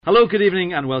Hello, good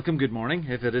evening and welcome, good morning,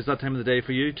 if it is that time of the day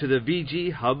for you, to the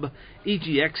VG Hub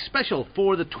EGX special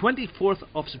for the 24th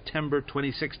of September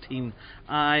 2016.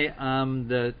 I am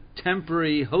the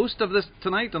temporary host of this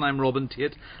tonight, and I'm Robin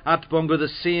Tate at Bongo the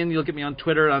Scene. You'll get me on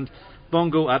Twitter and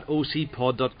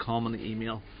bongo@ocpod.com on the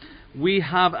email. We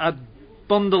have a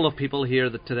bundle of people here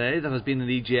today that has been in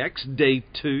EGX Day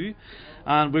 2.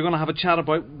 And we're going to have a chat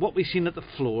about what we've seen at the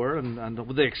floor and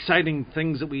the exciting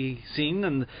things that we've seen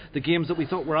and the games that we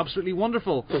thought were absolutely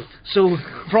wonderful. So,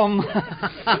 from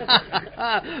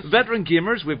veteran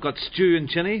gamers, we've got Stu and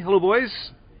Chinny. Hello,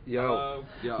 boys. Yo.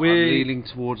 Yeah, I'm leaning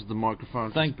towards the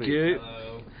microphone. Thank you.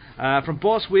 From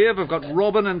Boss Wave, I've got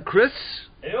Robin and Chris.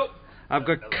 Yep. I've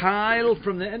got Kyle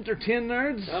from the Entertain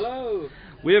Nerds. Hello.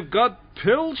 We've got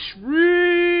Pilch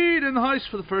Reed in the house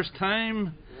for the first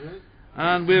time.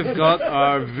 And we've got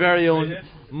our very own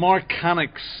Mark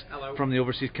Canix from the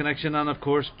Overseas Connection, and of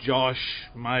course Josh,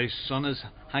 my son, is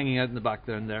hanging out in the back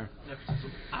there and there.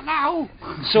 Hello!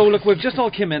 So look, we've just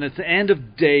all come in. It's the end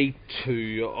of Day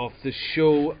 2 of the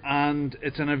show, and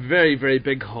it's in a very, very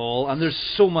big hall, and there's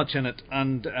so much in it,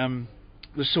 and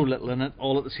there's so little in it,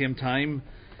 all at the same time.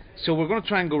 So we're going to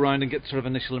try and go around and get sort of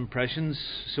initial impressions.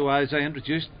 So as I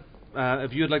introduced,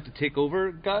 if you'd like to take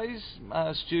over, guys,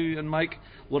 Stu and Mike,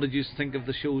 what did you think of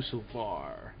the show so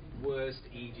far? Worst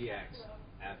EGX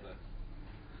ever.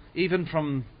 Even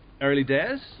from early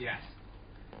days? Yes.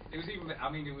 It was even. I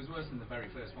mean, it was worse than the very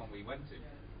first one we went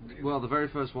to. Well, the very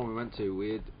first one we went to,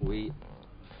 it was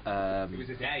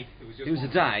a day. It was a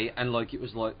day, and it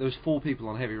was like there was 4 people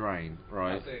on Heavy Rain,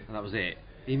 right? That's it. And that was it.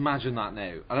 Imagine that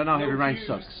now. I don't know. Heavy Rain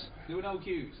sucks. There were no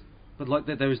queues. But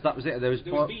that was it. There was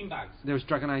beanbags. There was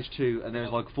Dragon Age 2, and there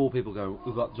was 4 people going,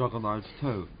 "We've got Dragon Age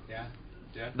 2." Yeah.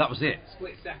 That was it.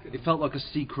 Split second. It felt like a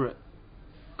secret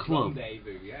club.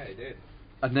 Rendezvous. Yeah, it did.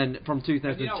 And then from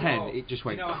 2010, it just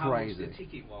went crazy. crazy. How much the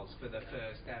ticket was for the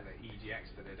first ever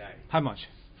EGX for the day? How much?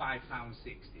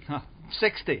 £5.60. Huh,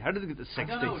 60. How did they get to 60? I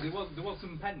don't know. There was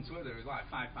some pence, weren't there? It was like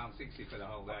 £5.60 for the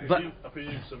whole day. But I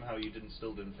presume somehow you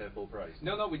still didn't pay full price.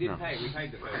 No, we didn't pay. We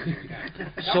paid the first year we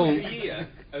came. That So was the year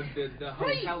of the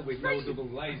hotel with no double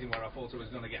glazing, where I thought I was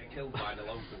going to get killed by the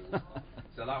locals.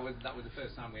 So that was the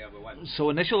first time we ever went. So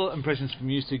initial impressions from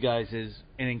you two guys is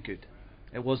it ain't good.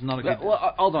 It was not a good.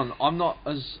 Well, hold on. I'm not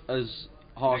as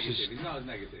harsh Negative. He's not as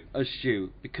negative. as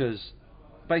Stu, because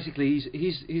basically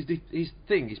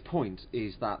his point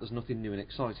is that there's nothing new and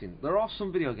exciting. There are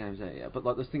some video games out here, but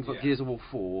there's things like Gears of War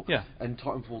 4 and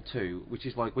Titanfall 2, which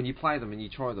is when you play them and you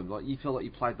try them, you feel like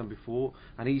you played them before,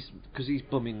 and because he's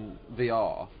bumming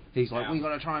VR, he's like, we got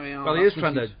to try VR. Well, he is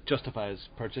trying to justify his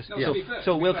purchase. No,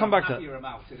 so we'll come back to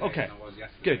that. Okay.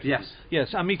 Good.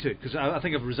 Yes, and me too, because I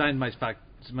think I've resigned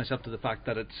myself to the fact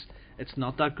that it's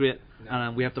not that great,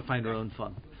 and we have to find our own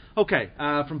fun. Okay,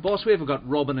 from Boss Wave, we've got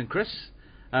Robin and Chris.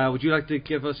 Would you like to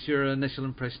give us your initial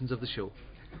impressions of the show?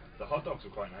 The hot dogs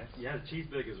were quite nice. Yeah, the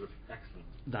cheeseburgers were excellent.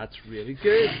 That's really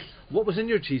good. What was in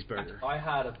your cheeseburger? I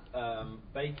had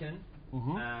bacon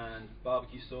and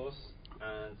barbecue sauce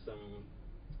and some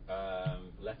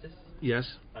lettuce.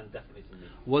 Yes. And definitely some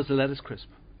meat. Was the lettuce crisp?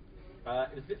 It was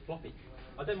a bit floppy.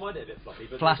 I don't mind it a bit floppy,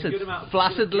 but flaccid. There's a good amount of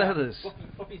Flaccid lettuce.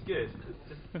 Floppy's good.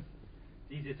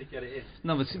 It's easier to get it in.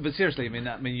 No, but seriously, I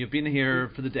mean, you've been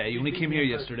here for the day. You only came here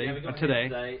yesterday or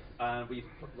today. We've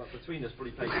between us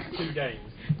probably played 2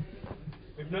 games.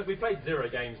 We've played 0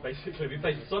 games basically. We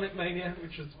played Sonic Mania,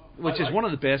 which is one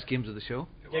of the best games of the show.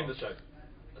 Game of the show.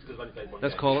 That's because I've only played 1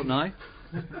 Let's game. call it now.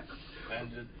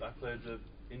 And I played an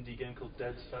indie game called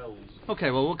Dead Cells.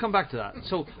 Okay, well, we'll come back to that.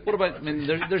 So, what about? I mean,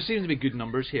 there seems to be good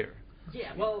numbers here.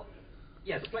 Yeah, well,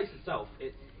 the place itself,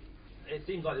 it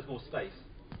seems like there's more space,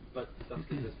 but that's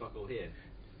because there's fuck all here.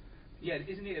 Yeah,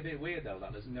 isn't it a bit weird though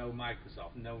that there's no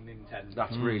Microsoft, no Nintendo?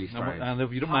 That's really strange. And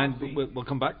if you don't mind, we'll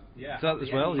come back to that as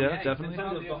well. Yeah, definitely.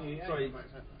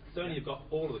 Sony have got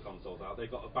all of the consoles out.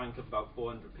 They've got a bank of about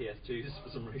 400 PS2s for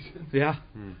some reason. Yeah.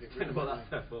 I don't know what that's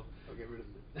there for. I'll get rid of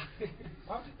it.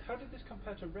 How did this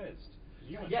compare to Res?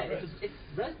 Res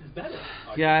is better.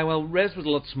 Yeah, well, Res was a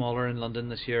lot smaller in London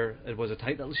this year. It was a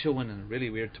tight little show in a really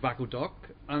weird tobacco dock,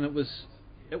 and it was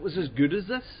as good as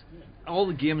this. All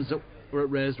the games that were at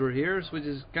Res were here, which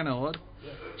is kind of odd.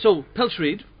 So, Pilch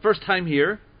Reed, first time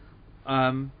here.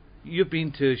 You've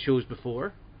been to shows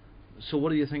before. So what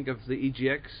do you think of the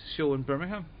EGX show in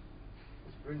Birmingham?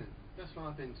 It's brilliant. Best one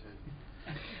I've been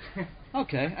to.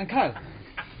 Okay, and Kyle?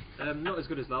 Not as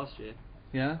good as last year.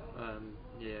 Yeah?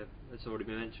 Yeah, it's already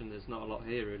been mentioned, there's not a lot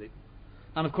here really.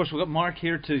 And of course we've got Mark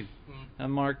here too.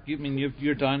 And Mark,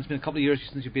 you're down, it's been a couple of years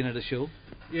since you've been at a show.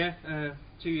 Yeah,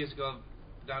 2 years ago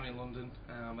down in London,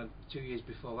 and 2 years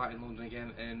before that in London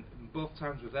again, and both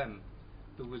times with them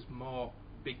there was more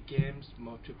big games,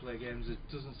 more AAA games. It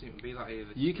doesn't seem to be that here.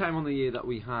 You came on the year that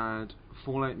we had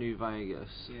Fallout New Vegas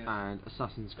and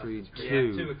Assassin's Creed 2.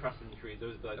 Yeah, 2 Assassin's Creed.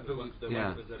 Those were like the ones that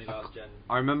was only last gen.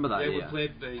 I remember that. They were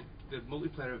played the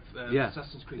multiplayer of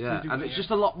Assassin's Creed 2. Yeah, and it's just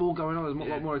a lot more going on. There's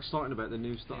a lot more exciting about the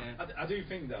new stuff. Yeah. I do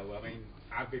think though. I mean,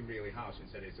 I've been really harsh and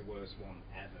said it's the worst one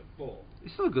ever, but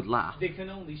it's still a good laugh. They can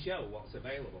only show what's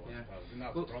available, I suppose, and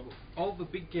that's the problem. All the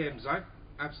big games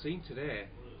I've seen today,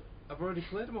 I've already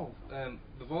played them all.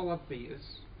 They've all had betas,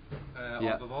 or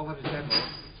they've all had a demo,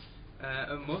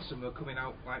 and most of them are coming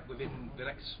out like within the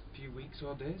next few weeks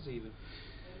or days even.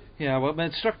 Yeah, what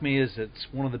it struck me is it's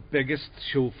one of the biggest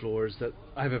show floors that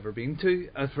I've ever been to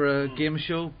for a game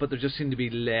show, but there just seemed to be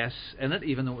less in it,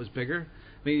 even though it was bigger.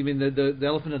 I mean the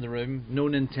elephant in the room, no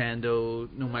Nintendo,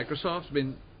 no Microsoft. I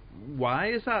mean,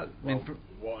 why is that? I mean,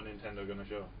 what are Nintendo going to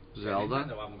show? Zelda.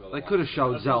 They could have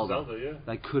showed Zelda. Yeah.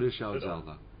 They could have showed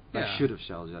Zelda. They should have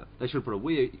showed Zelda. They should have put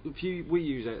a few Wii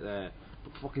U's out there,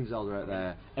 put fucking Zelda out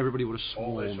there. Everybody would have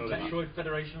swarmed. Metroid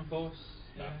Federation Force.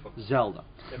 Zelda.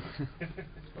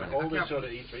 All they showed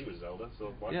at E3 was Zelda.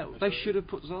 So why they should have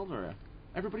put Zelda out.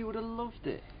 Everybody would have loved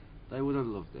it. They would have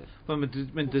loved it. But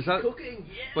does that?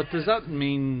 But does that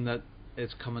mean that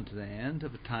it's coming to the end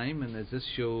of a time? And is this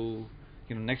show,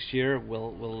 next year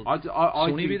will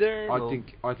Sony be there?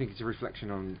 I think it's a reflection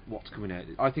on what's coming out.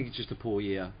 I think it's just a poor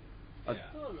year. Or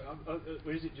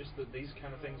is it just that these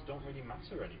kind of things don't really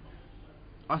matter anymore?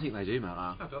 I think they do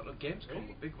matter. I don't know.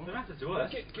 Gamescom, a big one. They matter to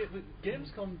us.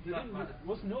 Gamescom, there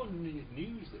was no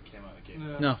news that came out of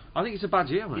Gamescom. No. I think it's a bad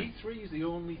year, mate. E3 is the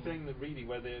only thing that really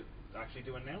where they actually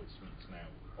do announcements now.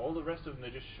 All the rest of them, they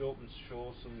just show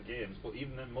some games, but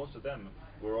even then, most of them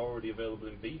were already available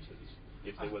in betas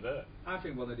if they were there. I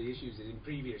think one of the issues is in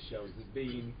previous shows there's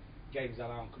been games that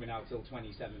aren't coming out till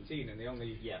 2017, and the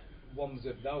only ones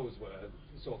of those were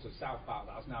sort of South Park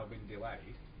that has now been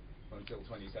delayed until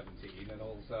 2017, and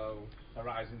also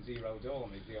Horizon Zero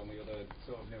Dawn is the only other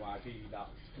sort of new IP that's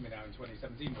coming out in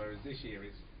 2017, whereas this year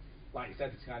it's, like you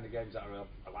said, it's kind of games that are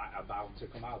like about to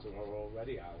come out or are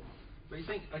already out. But you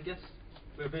think, I guess,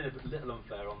 we're being a little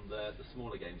unfair on the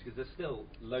smaller games, because there's still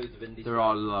loads of indie There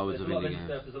are loads of indie games.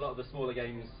 There's a lot of the smaller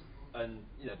games, and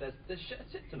there's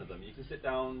a ton of them. You can sit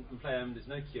down and play them, there's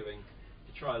no queuing,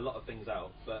 you try a lot of things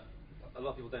out, but a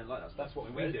lot of people don't like that stuff. That's what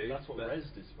we do. That's what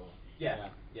Rezzed is for. Yeah.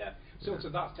 So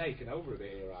that's taken over a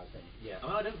bit here, I think. Yeah,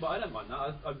 I don't mind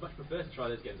that. I'd much prefer to try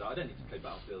those games out. I don't need to play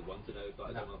Battlefield 1 to know that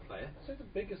I don't want to play it. I'd say the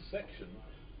biggest section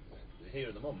here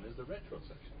at the moment is the retro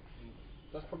section.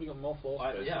 That's probably got more floor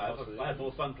space. I had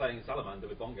more fun playing Salamander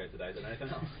with Bongo today than anything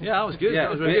else. Yeah, that was good. Yeah,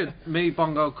 that was really good. Me,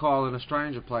 Bongo, Kyle, and a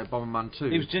stranger played Bomberman 2.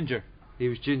 He was ginger. He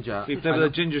was ginger. We played with a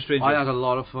ginger stranger. I had a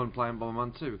lot of fun playing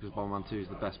Bomberman 2 because Bomberman 2 is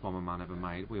the best Bomberman ever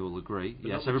made. We all agree.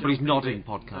 Yes, everybody's nodding.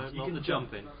 Podcast. You can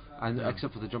jump in. And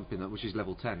except for the jumping, which is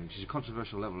level 10, which is a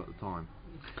controversial level at the time.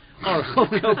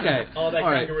 Okay. Are they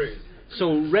kangaroos?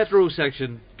 So retro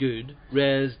section good,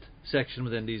 rezzed section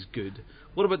with indies good.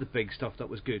 What about the big stuff that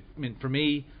was good? I mean, for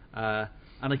me, and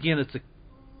again, it's a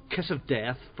kiss of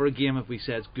death for a game if we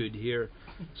say it's good here.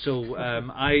 So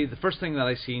the first thing that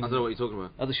I seen, I don't know what you're talking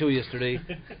about, at the show yesterday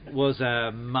was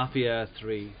Mafia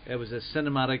 3. It was a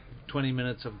cinematic 20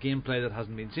 minutes of gameplay that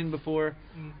hasn't been seen before.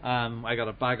 I got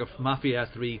a bag of Mafia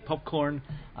 3 popcorn,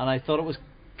 and I thought it was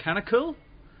kind of cool.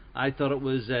 I thought it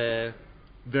was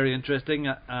very interesting,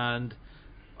 and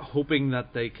hoping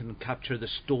that they can capture the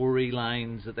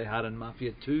storylines that they had in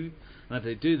Mafia 2. And if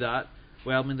they do that,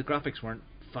 well, I mean, the graphics weren't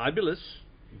fabulous,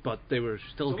 but they were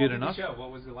still good enough. What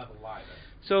was the level like then?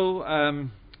 So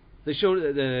they show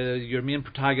your main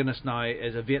protagonist now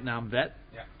is a Vietnam vet,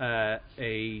 a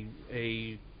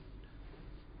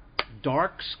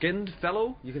dark-skinned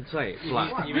fellow. You can say it.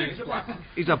 Black.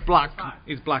 He's a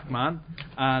black man,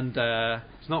 and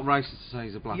it's not racist to say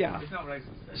he's a black man. It's not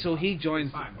racist. So he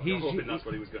joins. I'm hoping that's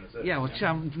what he was going to say. Yeah, well,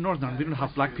 Northern Ireland, we don't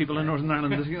have black people in Northern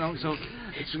Ireland, so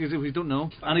we don't know.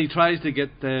 And he tries to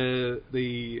get the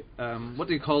what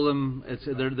do you call them? It's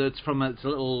a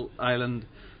little island.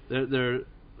 They're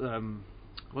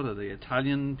what are they?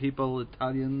 Italian people,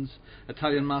 Italian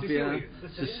mafia,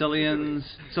 Sicilians.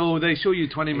 So they show you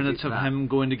 20 minutes of him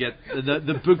going to get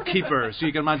the bookkeeper. So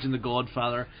you can imagine the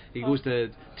Godfather. He goes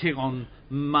to take on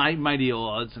mighty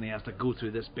odds, and he has to go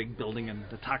through this big building and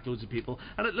attack loads of people.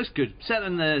 And it looks good. Set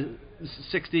in the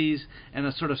 60s in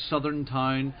a sort of southern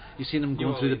town. You see them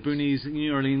going through the boonies,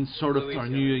 New Orleans, sort of, or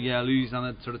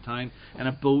Louisiana sort of town, in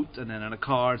a boat and then in a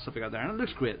car and stuff like that there. And it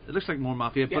looks great. It looks like more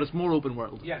Mafia, but it's more open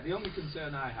world. Yeah, the only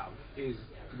concern I have is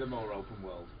the more open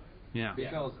world. Yeah.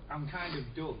 Because I'm kind of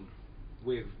done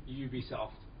with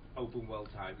Ubisoft open world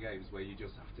type games where you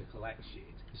just have to collect shit.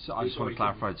 So I just want to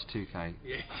clarify it's 2K.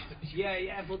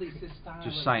 Yeah, but it's a style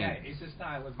Just of saying. game. It's a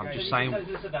style of I'm game. just saying.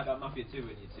 You said that about Mafia 2 when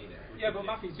you'd seen it. Yeah, but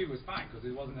Mafia 2 was fine because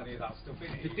there wasn't any of that stuff in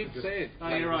it. They did say it. No,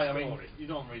 you're right. I mean, you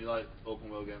don't really like open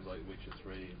world games like Witcher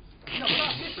 3. No, but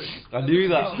that's different. I knew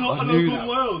that. It's not I an knew open that.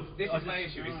 world. This is my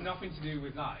issue. It's nothing to do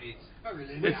with that. It's with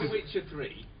The Witcher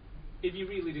 3. If you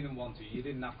really didn't want to, you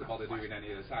didn't have to bother doing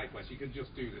any of the side quests. You could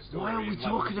just do the story. Why are we and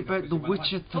talking levels about up The as you went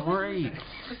Witcher along. 3?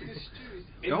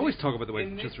 You always talk about The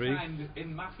In Witcher this 3.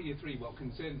 in Mafia 3, what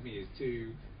concerns me is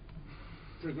to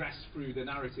progress through the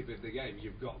narrative of the game.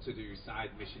 You've got to do side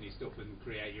missiony stuff and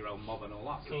create your own mob and all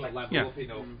that stuff to level up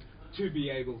enough to be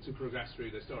able to progress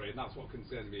through the story, and that's what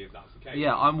concerns me if that's the case.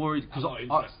 Yeah, I'm worried because I'm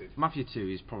not interested. Mafia 2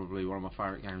 is probably one of my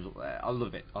favourite games up there. I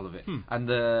love it. And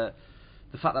the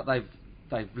fact that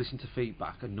they've listened to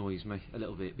feedback annoys me a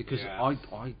little bit because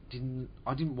I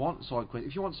didn't want side quests.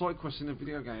 If you want side quests in a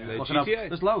video game, GTA.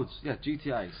 there's loads. Yeah,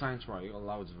 GTA, Saints Row, you got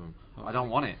loads of them. I don't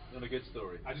want it. Not a good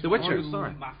story. The Witcher. a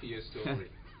Mafia story.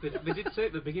 They did say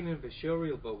at the beginning of the show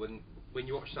reel, but when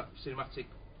you watch that cinematic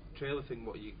trailer thing,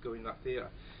 what you go in that theatre,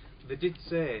 they did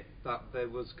say that there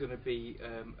was going to be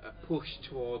a push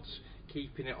towards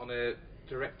keeping it on a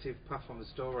directive path on the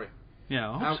story.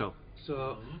 Yeah, I hope so.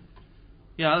 So.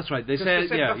 Yeah, that's right. They said, it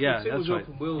that's was right.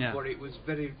 open world, Yeah. but it was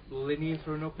very linear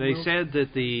for an open They world. said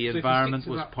that the So if you environment stick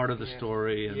to was that- part of the yeah.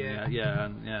 story, and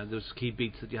Yeah. there's key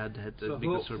beats that you had to hit to So make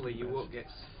the story hopefully you progress. won't get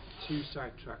too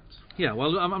sidetracked. Yeah,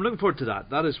 well, I'm looking forward to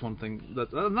that. That is one thing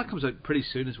and that comes out pretty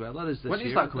soon as well. That is this When year.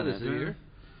 is that coming That out? is the year.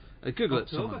 Google it,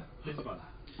 someone.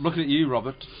 I'm looking at you,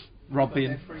 Robin.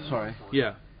 Sorry.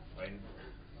 Yeah. I mean,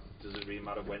 does it really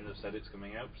matter when they've said it's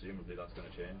coming out? Presumably that's going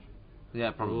to change.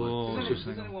 Yeah, probably. Oh, Does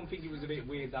anyone think it was a bit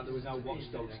weird that there was no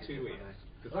Watch Dogs 2 here?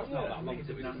 Because that's not that long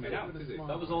till it's coming out, is it?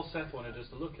 That was all Seth wanted us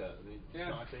to look at. It's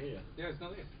not actually here. Yeah, it's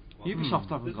not here. Ubisoft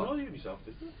haven't There's no got. Ubisoft,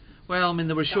 is there? Well, I mean,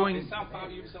 they were showing. Is South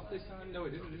Park Ubisoft this time? No,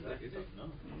 it isn't, is it?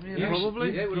 No. Yeah,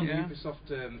 probably. Yeah, we're on Yeah.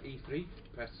 Ubisoft E3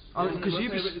 press. Oh, because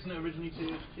Isn't it originally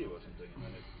THQ or something? And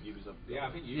then Ubisoft. Yeah,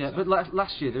 I think Ubisoft. Yeah, but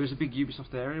last year there was a big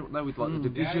Ubisoft area there with like the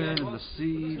Division and the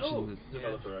Siege. No And the,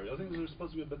 developer area. I think there was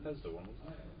supposed to be a Bethesda one, wasn't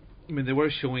there? I mean, they were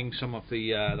showing some of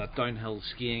the that downhill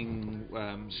skiing,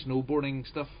 snowboarding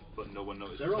stuff. But no one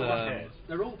noticed.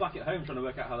 They're all back at home trying to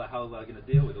work out how the hell they're going to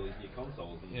deal with all these new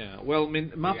consoles. And Yeah. Well, I mean,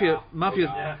 they're bigging up the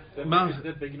NX. at the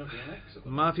moment.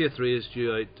 Mafia 3 is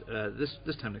due out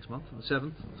this time next month, on the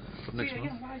 7th of next See,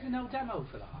 month. again, why is there no demo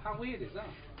for that? How weird is that?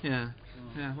 Yeah.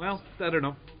 Well, I don't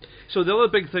know. So the other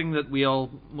big thing that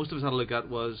most of us had a look at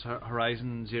was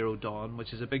Horizon Zero Dawn,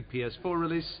 which is a big PS4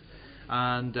 release,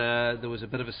 and there was a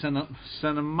bit of a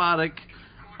cinematic,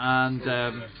 and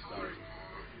then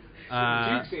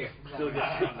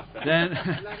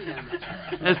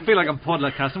I feel like I'm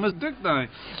podcasting with Duke now,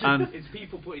 and It's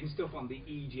people putting stuff on the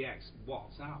EGX.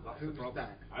 What's that? That's the problem.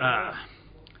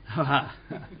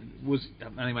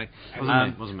 anyway.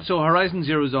 wasn't me. So Horizon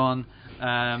Zero Dawn.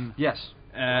 yes.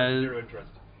 Zero interest.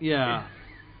 Yeah.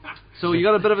 So you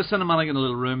got a bit of a cinematic in a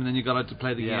little room, and then you got out to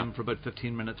play the Yeah. game for about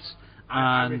 15 minutes.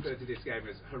 I And refer to this game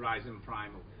as Horizon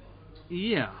Primal.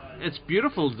 yeah, it's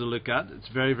beautiful to look at. It's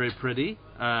very, very pretty.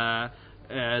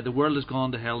 The world has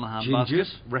gone to hell in a handbasket.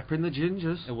 Gingers, repping the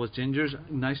gingers. It was gingers,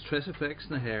 nice tress effects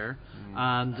in the hair,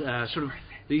 and sort of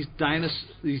these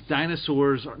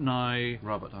dinosaurs are now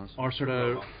Robert Dance. are sort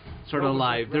of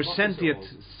alive. They're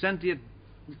sentient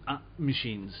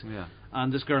machines. Yeah.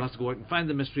 And this girl has to go out and find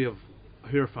the mystery of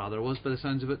who her father was, by the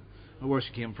sounds of it, or where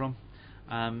she came from.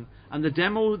 And the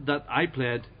demo that I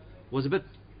played was a bit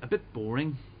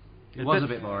boring. It was a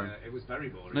bit boring. It was very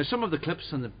boring. Now some of the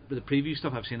clips and the preview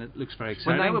stuff I've seen, it looks very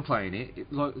exciting. When they were playing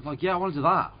it like yeah, I want to do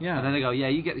that. Yeah. And then they go, yeah,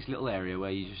 you get this little area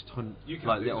where you just hunt You can't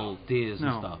like do little that. deers No.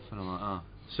 and stuff. And I'm like, oh,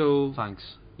 So thanks.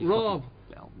 You Rob,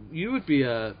 fucking- you would be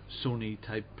a Sony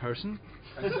type person.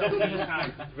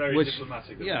 Very Which-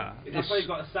 diplomatic. of Yeah. them. that's why you've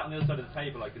got to sat on the other side of the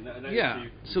table. I can notice Yeah.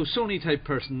 you. So Sony type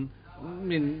person. I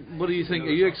mean, what do you think? Are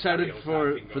you excited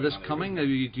for this coming? Do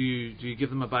you give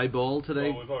them a bye ball today?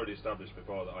 Well, we've already established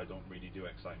before that I don't really do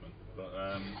excitement, but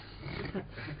Do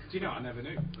you know? I never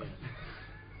knew.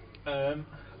 I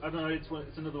don't know.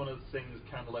 It's another one of the things,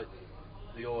 kind of like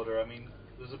The Order. I mean,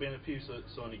 there's been a few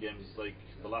Sony games like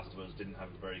The Last of Us didn't have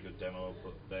a very good demo,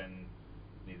 but then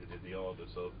neither did The Order.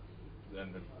 So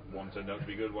then one turned out to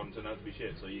be good, one turned out to be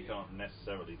shit. So you can't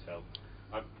necessarily tell.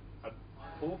 I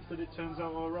hope that it turns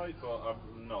out all right, but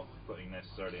I'm not putting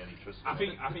necessarily any trust. I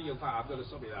think you'll find. I've got to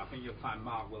stop you there. I think you'll find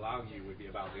Mark will argue with you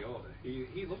about The Order.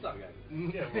 He loved that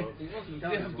game. Yeah, well, He wasn't.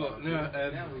 Yeah, but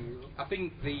no, I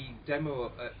think the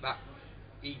demo at that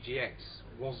EGX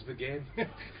was the game.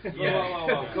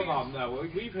 Whoa, come on, no.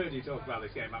 We've heard you talk about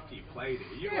this game after you played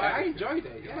it. I enjoyed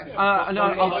it, yeah. I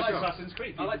like Assassin's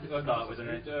Creed. I like the start with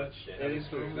an shit. It is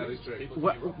true, that is true.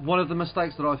 One of the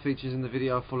mistakes that I featured in the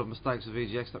video full of mistakes of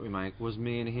EGX that we make was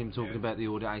me and him talking about the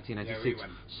Order 1886.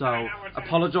 So,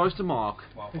 apologise to Mark,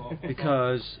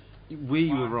 because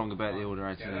we were wrong about the Order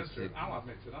 1886. I'll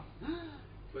admit to that.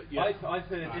 But I've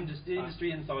heard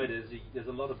industry insiders, there's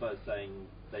a lot of buzz saying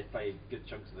they played good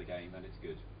chunks of the game and it's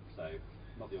good. So,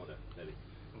 not the Order, clearly.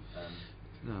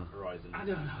 No. Horizon. I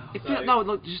don't know. No,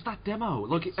 like just that demo.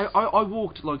 Like I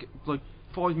walked like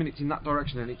 5 minutes in that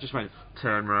direction and it just went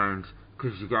turn round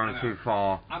because you're going too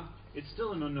far. It's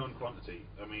still an unknown quantity.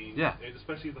 I mean,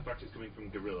 especially the fact it's coming from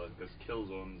Guerrilla, because kill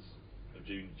zones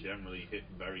do generally hit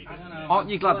very hit. Aren't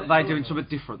you glad that they're doing something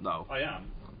different though? I am.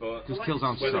 But because kill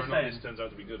zones whether or not this turns out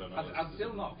to be good or not. I'm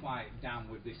still not quite down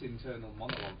with this internal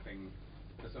monologue thing.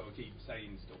 To sort of keep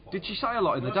saying stuff. Did she say a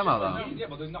lot in the demo though? Yeah,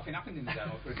 but there's nothing happened in the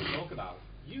demo for us to talk about.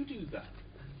 You do that.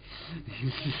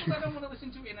 I don't want to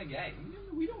listen to it in a game.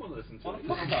 We don't want to listen to it.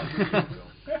 No,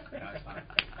 it's fine.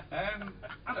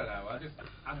 I don't know.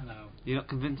 I don't know. You're not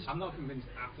convinced? I'm not convinced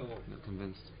at all. Not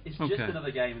convinced. It's just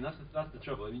another game, and that's the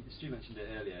trouble. I mean, Stu mentioned it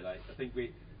earlier. Like, I think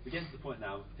we get to the point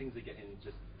now. Things are getting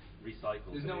just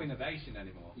recycled. There's no innovation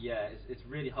anymore. Yeah, it's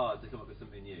really hard to come up with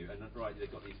something new. And right,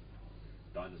 they've got these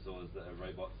dinosaurs that are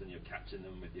robots, and you're catching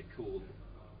them with your cool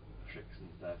tricks and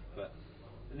stuff. But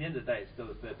at the end of the day, it's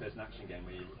still a third-person action game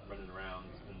where you're running around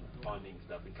and finding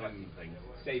stuff and collecting things,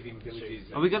 saving villages.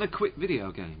 Are we going to quit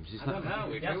video games? I don't know.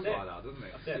 It feels like that, doesn't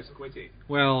it? Just quit it.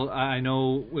 Well, I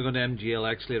know we're going to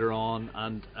MGLX later on,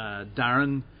 and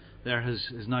Darren there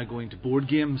is now going to board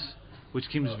games, which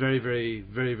seems very, very,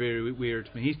 very, very weird.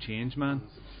 I mean, he's changed, man.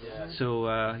 Yeah. So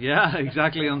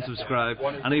exactly, unsubscribe,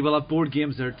 and he will have board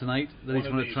games there tonight that he's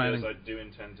going to try and. I do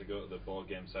intend to go to the board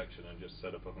game section and just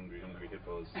set up a Hungry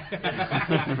Hippos. Watch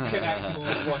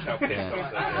how pissed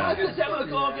off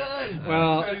they get.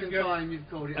 Well, second time you've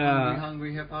called it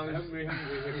Hungry Hippos. Hungry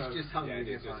Hippos. It's just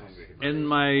Hungry Hippos. In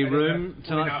my room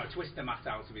tonight. Twister mat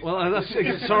out of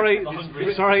his sorry.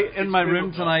 In my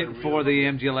room tonight for the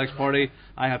MGLX party,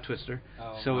 I have Twister,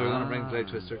 so we're going to play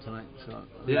Twister tonight. So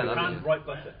right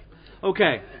button.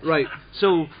 Okay, right.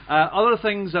 So other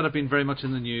things that have been very much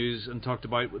in the news and talked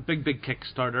about, big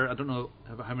Kickstarter. I don't know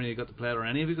how many of you got to play it, or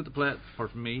any of you got to play it,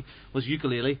 apart from me, was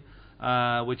Ukulele,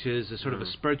 which is a sort of a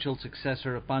spiritual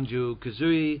successor of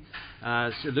Banjo-Kazooie.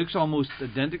 It looks almost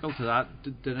identical to that.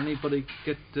 Did anybody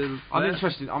get to play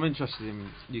it? I'm interested in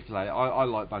Ukulele. I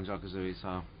like Banjo-Kazooie,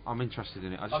 so I'm interested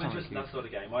in it. I'm interested in that sort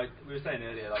of game. We were saying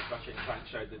earlier, like Ratchet & Clank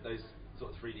showed that those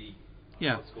sort of 3D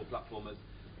old school platformers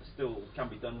still can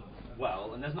be done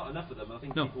well, and there's not enough of them. I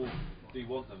think people do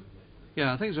want them.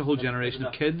 Yeah, I think there's a whole generation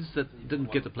of kids that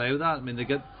didn't get to play with that. I mean, they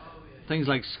get things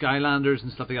like Skylanders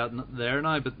and stuff like that there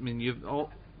now, but I mean,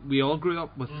 we all grew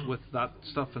up with that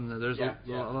stuff, and there's a lot of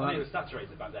that. I mean, it was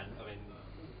saturated back then. I mean,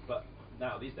 but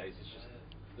now these days it's just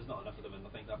there's not enough of them, and I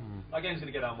think that game's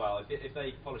going to get on well if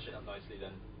they polish it up nicely.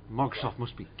 Then Microsoft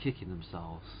must be kicking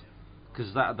themselves.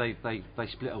 Because they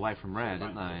split away from Rare,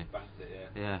 didn't they?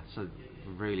 Yeah, so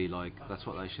really, that's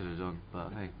what they should have done.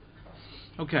 But hey.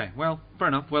 Okay, well, fair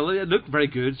enough. Well, it looked very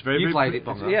good. It's very, you very played it,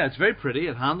 Bongo. Yeah, it's very pretty.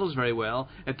 It handles very well.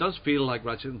 It does feel like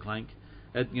Ratchet and Clank.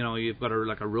 You've got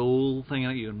a roll thing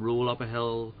in it. You can roll up a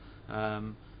hill. How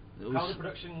are the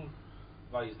production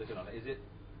values looking on it?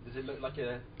 Does it look like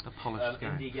a polished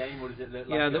indie game, or does it look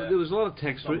like? Yeah, there was a lot of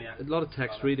text,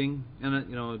 reading in it.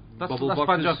 That's Bubble boxes.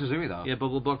 Banjo-Kazooie though. Yeah,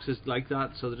 bubble boxes like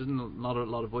that. So there isn't not a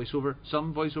lot of voiceover.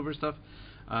 Some voiceover stuff.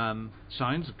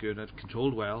 Sounds good. It's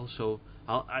controlled well. So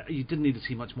you didn't need to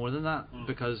see much more than that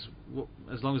because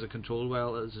as long as it controlled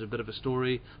well, there's a bit of a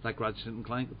story like Ratchet and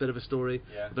Clank, a bit of a story,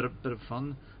 a bit of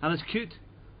fun, and it's cute,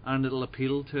 and it'll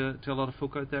appeal to a lot of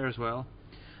folk out there as well.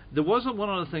 There wasn't one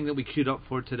other thing that we queued up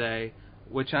for today,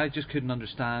 which I just couldn't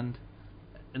understand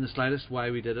in the slightest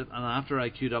why we did it, and after I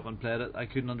queued up and played it, I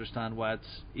couldn't understand why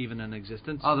it's even in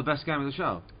existence. Oh, the best game of the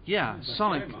show? Yeah,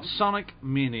 Sonic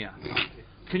Mania.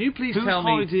 Can you please tell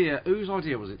me... Whose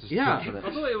idea was it to yeah. for this? I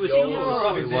thought it was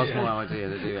yours. It was my idea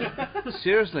to do it.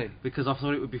 Seriously? Because I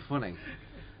thought it would be funny.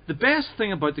 The best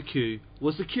thing about the queue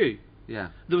was the queue. Yeah.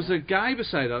 There was a guy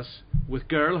beside us with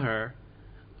girl hair.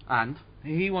 And?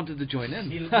 He wanted to join in.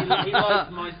 He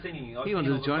liked my singing. He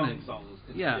wanted to join in. Songs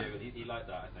in yeah. the queue, and he liked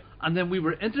that, I think. And then we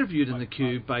were interviewed in the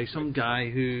queue by some guy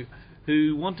who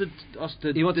wanted us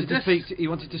to. He wanted to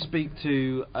speak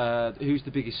to who's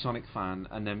the biggest Sonic fan,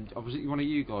 and then was it one of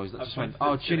you guys that just went,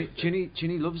 "Oh,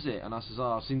 Chinny loves it," and I says,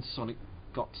 "Oh, since Sonic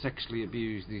got sexually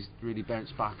abused, he's really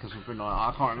bounced back or something like that."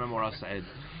 I can't remember what I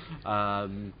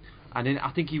said. And then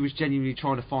I think he was genuinely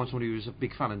trying to find someone who was a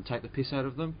big fan and take the piss out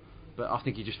of them. But I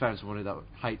think he just found someone that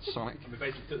hates Sonic. And we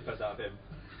basically took the piss out of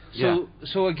him.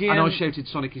 So again, and I shouted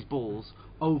Sonic his balls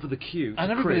over the queue, and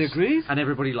to everybody Chris, agreed, and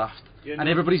everybody laughed, Yeah, and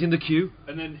everybody's in the queue.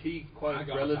 And then he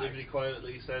relatively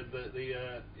quietly said that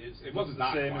it wasn't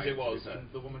the same as it was, and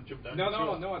the woman jumped down.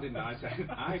 No, I didn't.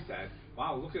 I said,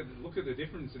 wow, look at the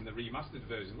difference in the remastered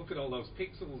version. Look at all those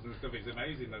pixels and stuff. It's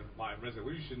amazing, the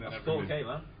resolution and everything. 4K,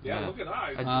 man. Yeah, look at that.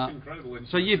 It's just incredible. And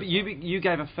so you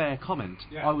gave a fair comment.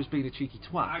 Yeah. I was being a cheeky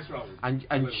twat, Nice roll. and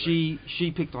she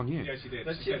picked on you. Yeah, she did.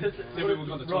 What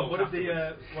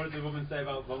did the woman say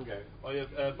about Bongo?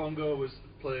 Bongo was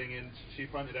playing, and she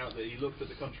pointed out that he looked at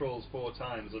the controls 4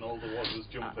 times, and all there was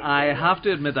jumping. I have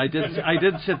to admit, I did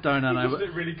sit down and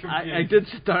I did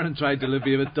sit down and tried to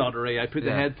be a bit doddery. I put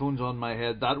the headphones on my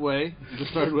head that way to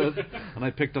start with, and I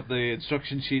picked up the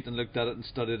instruction sheet and looked at it and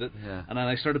studied it, and then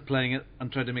I started playing it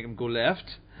and tried to make him go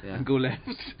left. And go left,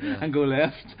 and go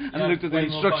left, and looked at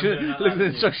the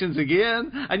instructions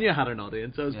again, and you had an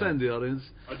audience. I was playing the audience.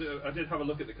 I did have a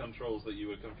look at the controls that you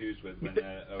were confused with when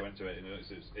I went to it, and it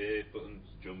was A button,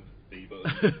 jump, B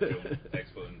button, jump, X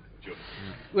button, jump.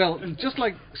 Well, just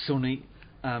like Sony,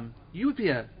 you would be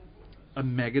a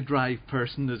Mega Drive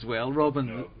person as well,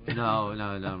 Robin. No,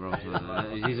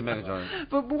 Robin. He's a Mega Drive.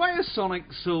 But why is Sonic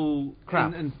so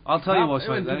crap? I'll tell you why.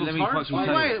 Sonic. Let me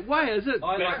why is it?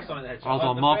 I like Sonic the Hedgehog.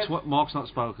 Hold on, Mark's not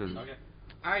spoken. Okay.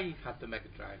 I had the Mega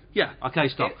Drive. Yeah. Okay,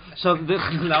 stop. So this.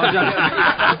 Back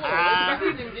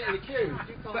in the queue.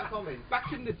 You can't comment.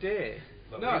 Back in the day.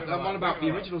 No, I'm on about the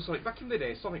original Sonic. Back in the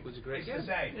day, Sonic was a great game. It's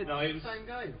the same. No, It's the same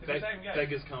game.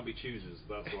 Beggars can't be choosers.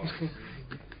 That's why.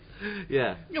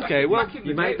 Yeah. Okay. Well,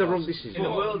 you made the wrong decision. In a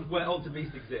world where Ultra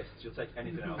Beast exists, you'll take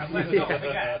anything else. And let's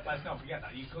not forget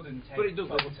that you couldn't take But it does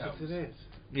photos look to this.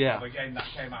 of a game that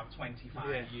came out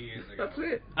 25 years ago. That's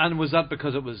it. and was that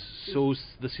because it was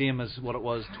the same as what it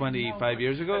was 25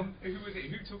 years ago? And who was it?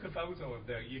 Who took a photo of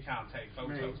the "you can't take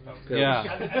photos" poster? Yeah.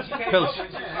 And she came Pilch. up and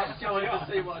she was Showing to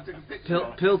see what I took a picture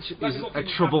of. Pilch is a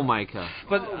troublemaker.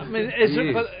 But I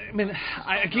mean,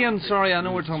 again, sorry, I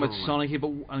know we're talking about Sonic here,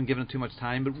 but I'm giving it too much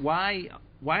time. But why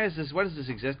is this? Why does this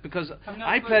exist? Because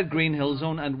I played Green Hill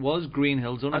Zone and was Green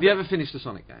Hill Zone. Have you ever finished a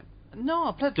Sonic game? No,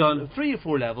 I played 3 or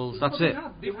 4 levels. That's it.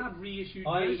 They've had reissued.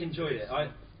 I enjoyed it.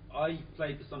 I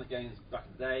played the Sonic games back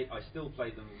in the day. I still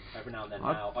play them every now and then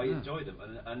now. I enjoy them,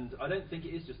 and I don't think it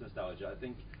is just nostalgia. I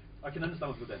think I can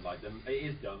understand people don't like them. It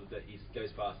is dumb that he goes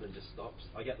faster and just stops.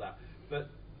 I get that, but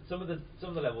some of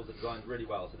the levels are designed really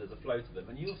well, so there's a flow to them,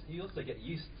 and you also get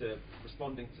used to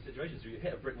responding to situations where you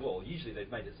hit a brick wall. Usually they've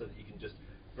made it so that you can just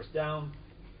press down,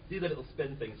 do the little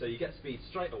spin thing, so you get speed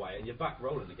straight away, and you're back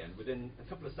rolling again. Within a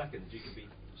couple of seconds, you can be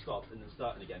stopped and then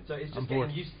starting again. So it's just getting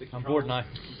used to the controls. I'm bored now.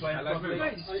 Playing properly.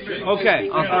 Okay,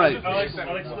 all right.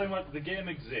 I'll explain why the game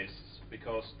exists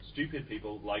because stupid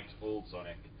people liked old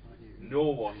Sonic. No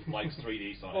one likes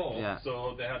 3D Sonic,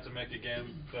 so they had to make a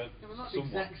game that Not the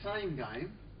exact same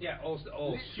game. Yeah, all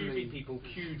stupid people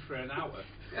queued for an hour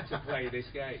to play this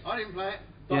game. I didn't play it.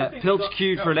 Yeah, Pilch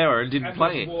queued for an hour and didn't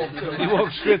play it. He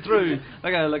walked straight through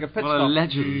like a pit What stop. a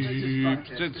legend!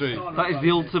 Straight through. That is the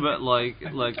ultimate like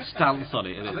stance on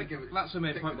it, isn't I it? think that's the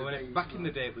main point. Back in the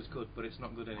day, it was good, but it's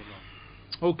not good anymore.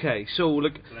 Okay, so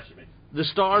look, the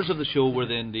stars of the show were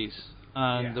the indies.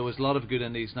 And there was a lot of good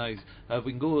indies. Now,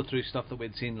 we can go through stuff that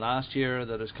we'd seen last year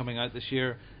that is coming out this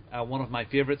year. One of my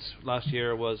favourites last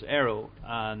year was Arrow,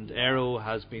 and Arrow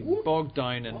has been bogged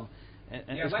down in.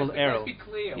 It's called Arrow. Let's be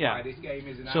clear why this game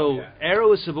isn't out so yet.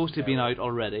 Arrow is supposed to have been out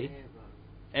already.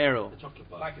 Arrow. Like a chocolate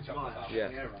bar.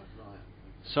 Yeah.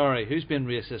 Sorry, who's been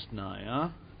racist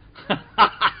now, huh?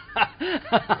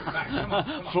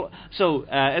 So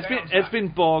it's been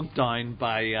bogged down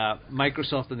by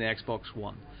Microsoft and the Xbox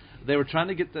One. They were trying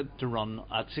to get that to run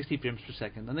at 60 frames per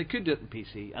second, and they could do it in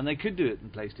PC, and they could do it in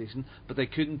PlayStation, but they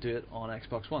couldn't do it on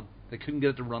Xbox One. They couldn't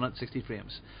get it to run at 60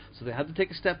 frames. So they had to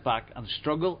take a step back and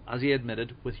struggle, as he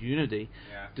admitted, with Unity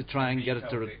to try and get it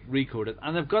to recode it.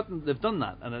 And they've done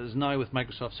that, and it is now with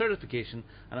Microsoft certification,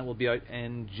 and it will be out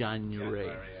in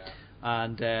January.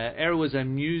 And Arrow is a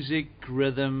music,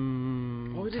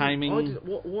 rhythm, timing.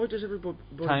 Why does everybody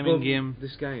timing game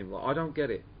this game? Like, I don't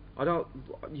get it.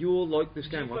 You all like this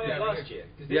game. Did you play it last year?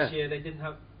 Because this year they didn't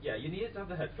have. Yeah, you needed to have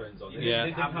the headphones on. They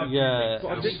didn't have But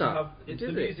I did that.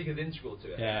 The music is integral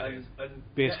to it. Yeah. And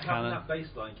Bass having cannon. that bass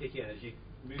line kick in as you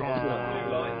move on to the blue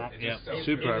line.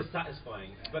 Superb. It was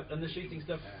satisfying. And the shooting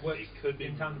stuff works. It could be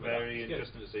in tandem with very that. It's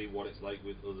interesting to see what it's like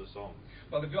with other songs.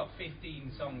 Well, they've got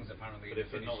 15 songs apparently. But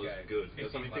if they're not as good,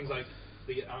 because I mean things like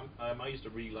I used to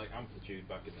really like Amplitude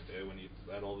back in the day when you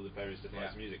had all of the various different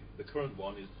types of music. The current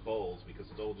one is balls because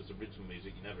it's all just original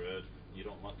music you never heard. You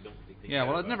don't particularly. Yeah,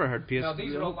 well, I'd never heard bass. No,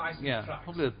 these are all licensed tracks.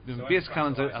 Probably So bass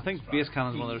cannons. tracks are I think licensed bass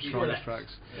cannons is one of their strongest tracks.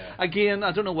 tracks. Yeah. Again,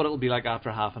 I don't know what it'll be like after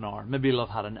half an hour. Maybe you'll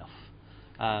have had enough.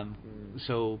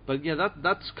 So, but yeah,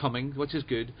 that's coming, which is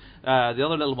good. The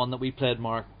other little one that we played,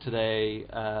 Mark, today,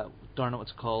 darn it,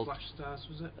 what's it called? Flash Stars,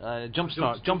 was it? Jump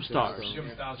Stars. Jump Stars,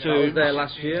 So yeah. I was there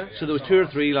last year. So there was 2 or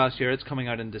 3 last year. It's coming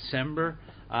out in December,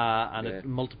 and at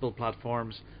multiple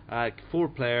platforms.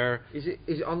 4-player. Is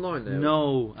it online now?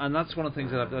 No, and that's one of the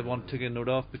things that I want to take a note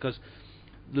of, because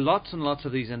lots and lots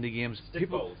of these indie games,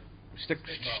 Stickbold.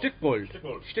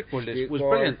 Stickbold was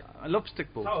brilliant. I love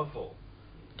Stickbold.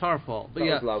 Towerfall. But That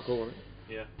yeah, was local, wasn't it?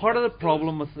 Yeah. part of the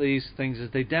problem with these things is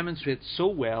they demonstrate so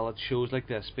well at shows like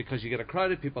this, because you get a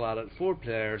crowd of people at it, 4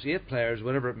 players, 8 players,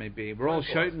 whatever it may be. We're all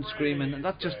shouting, screaming, and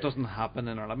that just doesn't happen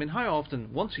in Ireland. I mean, how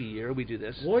often? Once a year we do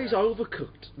this. Why is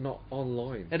Overcooked not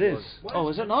online? It is. Oh,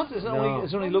 is it not? Is it only?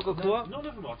 Is it only local co-op? None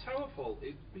of them are. Towerfall,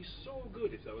 it'd be so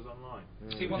good if that was online.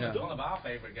 See, one of our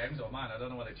favourite games, or mine, I don't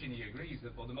know whether Chinny agrees,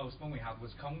 but the most fun we had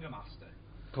was Conga Master.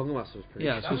 Conga Master was pretty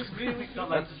Yeah, good. That was really Not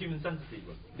good. like the Human Centipede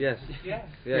one. Yes. Yeah.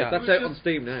 Yeah, that's It was out on just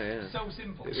Steam now, yeah. So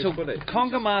simple. It So was funny.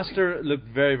 Conga Master looked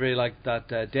very, very like that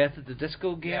Death at the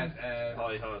Disco game. Yeah,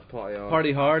 Party hard.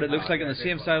 Party Hard. It looks like in the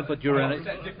same style, but you're in it.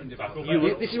 different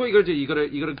This is what you got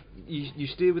to do. You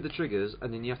steer with the triggers,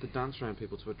 and then you have to dance around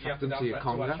people to attract them to your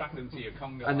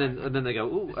conga. And then they go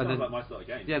ooh, and Sounds then like my sort of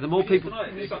game. yeah, the more people,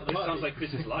 This sounds like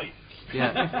Chris's life.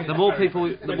 yeah, the more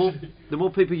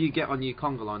people you get on your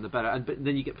conga line, the better. But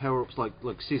then you get power ups like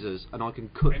scissors, and I can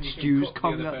cut Stu's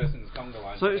conga.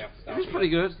 So it was pretty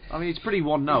good. I mean, it's pretty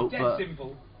one note, but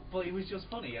simple, but it was just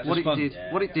funny. what fun.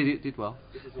 it did well.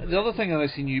 The other thing that I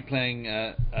seen you playing,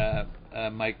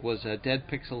 Mike, was Dead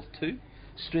Pixel 2,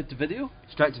 straight to video.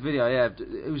 Straight to video, yeah.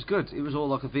 It was good. It was all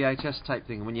like a VHS type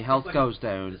thing. When your health goes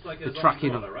down, the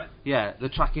tracking, the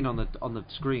tracking on the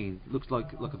screen looks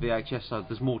like a VHS. So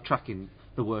there's more tracking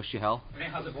the worse your health. And it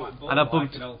has a black And I bulb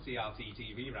bumped- like an old CRT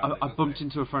TV. I bumped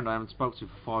into a friend I haven't spoke to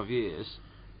for 5 years,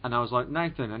 and I was like,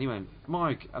 Nathan, and he went,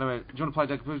 Mike, and I went, do you want to play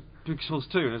Dead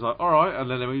Pixels 2? And he was like, alright, and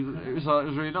then it was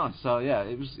really nice. So yeah,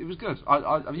 it was good.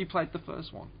 Have you played the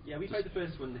first one? Yeah, we played the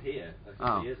first one here a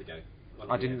couple of years ago.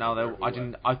 I didn't know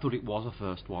that. I thought it was a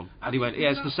first one. And he went,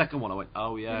 yeah, it's the second one. I went,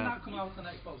 oh Didn't yeah. that come out on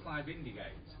Xbox Live Indie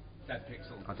Games? Dead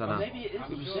Pixel. I don't know. Maybe it is.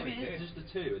 I'm sure Maybe it it did. is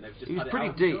just the 2, and they've just It was had pretty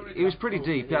out. deep. sure it It was was pretty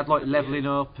probably deep. It had like yeah. leveling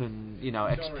up and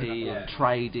XP and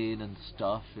trading and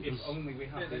stuff. It If was. only we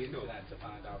had the internet to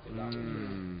find out if that was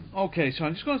true. Okay, so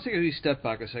I'm just going to take a wee step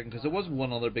back a second, because there was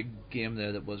one other big game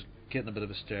there that was getting a bit of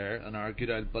a stare, and our good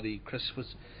old buddy Chris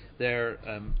was there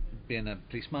being a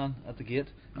policeman at the gate.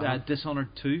 Dishonored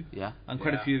 2. Yeah. And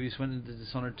quite a Yeah. few of you went into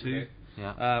Dishonored 2.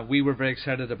 Yeah. We were very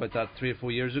excited about that 3 or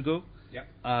 4 years ago. Yep.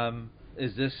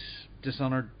 Is this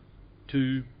Dishonored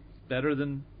 2 better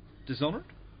than Dishonored?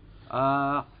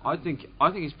 I think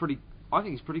it's pretty. I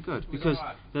think it's pretty good because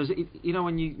alright. there's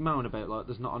when you moan about like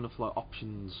there's not enough like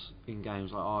options in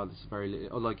games like this is very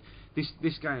little, or like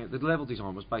this game the level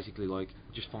design was basically like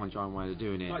just find your own way of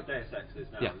doing it. Like Deus Ex is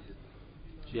now. Yeah. You just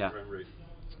choose Yeah. your own route.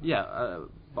 Yeah,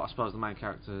 but I suppose the main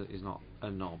character is not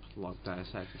a knob like Deus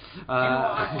Ex. Do you know what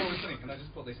I always think? Can I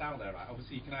just put this out there? Right?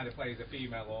 Obviously, you can either play as a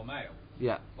female or male.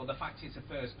 Yeah. But the fact it's a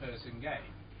first-person game.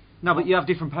 No, but you have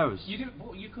different powers. You do.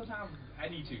 Well, you could have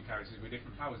any 2 characters with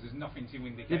different powers. There's nothing to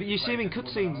indicate. Yeah, but you see them in play as a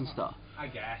cutscenes woman and or stuff. not. I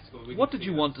guess. But we What didn't did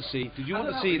you see want that to stuff. see? Did you I want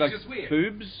to don't see know, like it's just weird.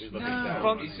 boobs?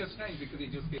 No, it's just strange because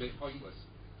it just feels pointless.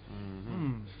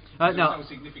 No, There's no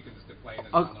significance to playing as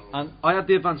a man or a woman. I had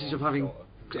the advantage of having.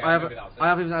 Yeah, I maybe that's it.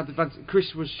 haven't had the advantage.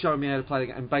 Chris was showing me how to play the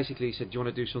game, and basically he said, "Do you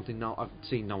want to do something no, I've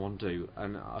seen no one do?"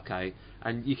 And okay,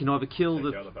 and you can either kill Take the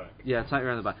you out the back. yeah, take you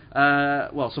around the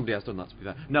back. Well, somebody has done that to be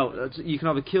fair. No, you can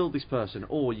either kill this person,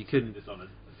 or you can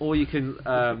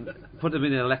put them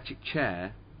in an electric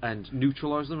chair and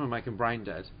neutralise them and make them brain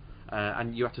dead.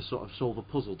 And you have to sort of solve a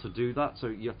puzzle to do that. So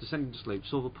you have to send him to sleep,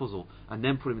 solve a puzzle, and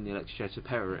then put him in the electric chair to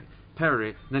power it,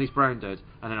 and then he's brain dead,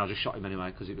 and then I just shot him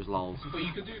anyway because it was lols. But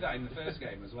you could do that in the first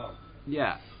game as well.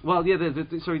 Yeah, well, yeah.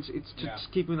 So it's to Yeah.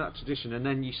 keeping that tradition, and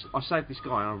then I saved this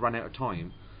guy and I ran out of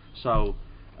time, so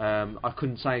I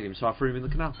couldn't save him, so I threw him in the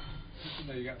canal.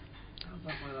 There you go. Sounds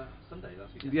like my Sunday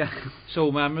last weekend. Yeah. So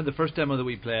remember the first demo that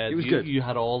we played? It was you, good. You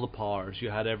had all the powers. You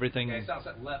had everything. Yeah, it starts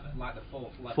at like the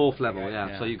 4th level. Fourth level,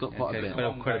 yeah. So you've got quite Okay, a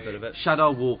bit. quite a bit of it.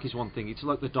 Shadow walk is one thing. It's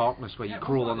like the darkness where you Yeah,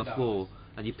 crawl what's on the like the floor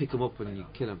and you pick them up and you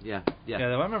kill them. Yeah. Yeah,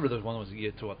 I remember there was one that was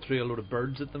you threw a load of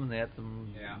birds at them and they ate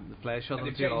them. The flesh on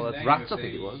them. All that. Rats, I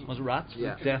think it was. Was it rats?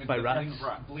 Yeah. Death by rats.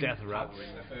 Death of rats.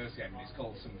 In the first game, it's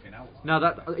called something else. No,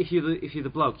 that if you're the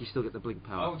bloke, you still get the blink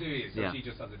power. Oh, do you? So she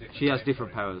just has a different. She has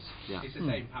different powers. Yeah. It's the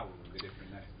same power with a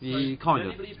different name. Yeah, kind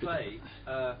of. Did anybody play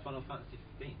Final Fantasy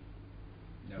 15?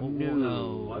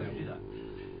 No. Why would you do that?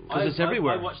 Because it's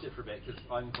everywhere. I watched it for a bit because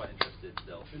I'm quite interested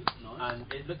still, and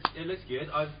it looks good.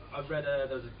 I've read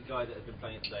there was a guy that had been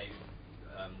playing it today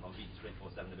on Vita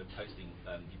 24/7. They've been posting.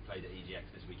 He played at EGX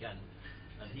this weekend,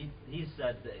 and he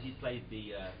said that he played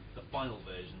the final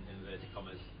version in inverted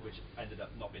commas, which ended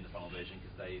up not being the final version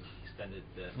because they extended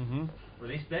the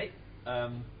release date.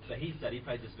 But he said he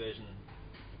played this version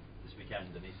this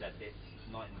weekend, and he said it's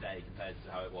night and day compared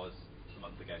to how it was a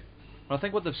month ago. Well, I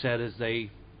think what they've said is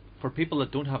for people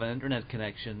that don't have an internet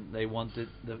connection, they want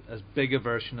as big a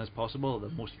version as possible, the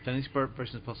most finished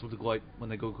version as possible to go out when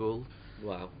they go gold.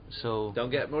 Wow. So don't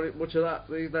get much of that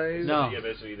these days. No. Yeah,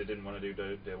 basically they didn't want to do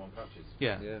day one patches.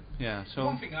 Yeah. So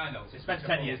one thing I noticed. Spent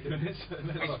 10 years doing this.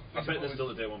 I bet there's still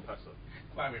a day one patch though.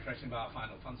 Quite refreshing about a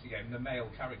Final Fantasy game. The male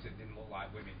characters didn't look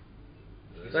like women.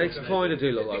 They kind of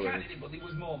do look like they women. Did, but it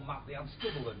was more matte. They had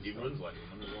stubble and He runs like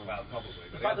women as well. Well, probably.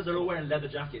 The fact that they're all wearing leather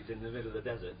jackets in the middle of the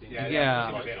desert. Yeah.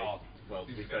 A bit odd. Well,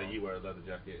 to be fair, you wear a leather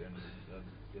jacket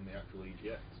in the actual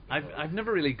EGX. I've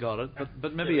never really got it,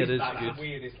 but maybe it is good.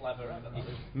 Weirdest leather ever.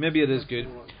 Maybe it is good.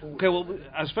 Okay, well,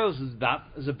 I suppose that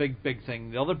is a big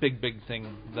thing. The other big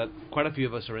thing that quite a few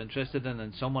of us are interested in,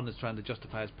 and someone is trying to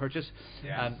justify his purchase,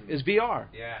 is VR.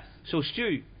 Yes. So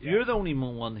Stu, you're the only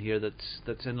one here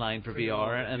that's in line for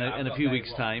VR in a few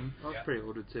weeks' time. I've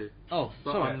pre-ordered too. Oh,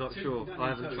 but sorry. I'm not sure. I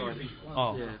haven't tried it.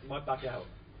 Oh, yeah. Might back out.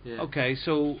 Yeah. Okay,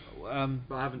 so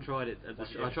but I haven't tried it.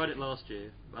 I tried it last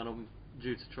year, and I'm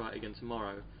due to try it again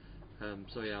tomorrow.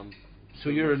 So yeah, so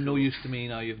you're no use to me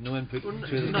now. You've no input. Well, no,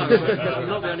 I'm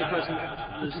not the only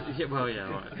person. Well, yeah,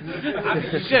 right. I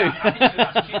think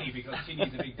that's Chinny because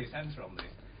Chinny's a big dissenter on this,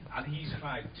 and he's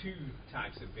tried two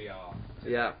types of VR.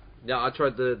 Yeah, I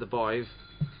tried the Vive.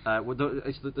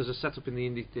 There's a setup in the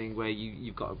indie thing where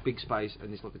you've got a big space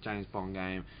and it's like a James Bond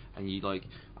game, and you I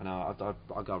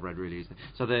got read really easily.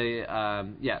 So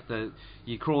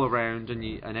you crawl around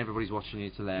and everybody's watching you.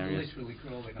 It's hilarious. You're literally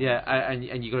crawling. Yeah,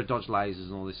 and you got to dodge lasers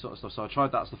and all this sort of stuff. So I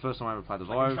tried that. It's the first time I ever played the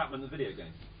Vive. Entrapment, the video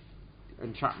game.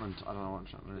 Entrapment. I don't know what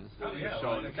entrapment is. Oh yeah,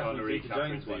 Sean to read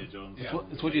Catherine to you, Jones.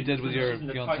 It's what you did with your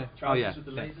fiance. Oh yeah. With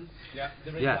the lasers? Yeah,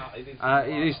 there is Yeah. that.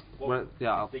 It is. Well,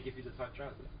 yeah. They give you the tight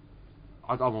trousers.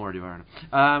 I'm already wearing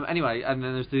it. Anyway, and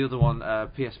then there's the other one,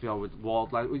 PSVR with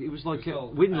Wildland. It was like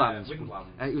Windlands.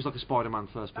 It was like a Spider-Man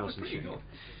first-person shooter.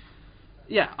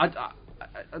 Yeah,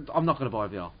 I'm not going to buy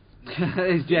VR.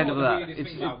 It's the end of that. The weirdest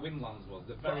thing about Windlands was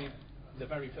the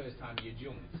very first time you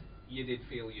jumped, you did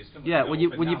feel your stomach. Yeah, when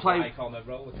you play, like on a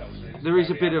roller coaster, there is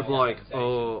a bit of like,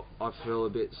 oh, I feel a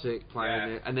bit sick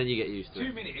playing it, and then you get used to it.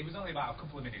 2 minutes. It was only about a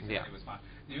couple of minutes, and it was fine.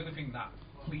 The other thing that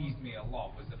pleased me a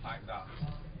lot was the fact that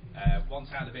once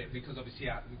I had a bit, because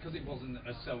obviously because it wasn't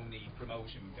a Sony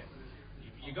promotion bit,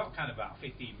 you got kind of about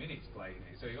 15 minutes playing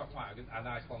it, so you got quite a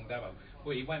nice long demo.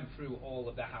 But he went through all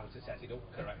of the how to set it up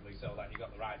correctly so that you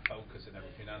got the right focus and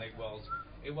everything, and it was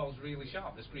really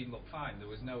sharp. The screen looked fine.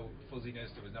 There was no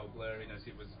fuzziness, there was no blurriness.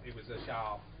 It was a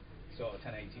sharp sort of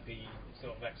 1080p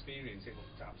sort of experience. It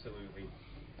looked absolutely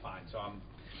fine. So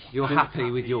You're happy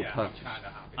with your purchase. I'm kind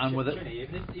of happy. And with it,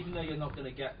 even though you're not going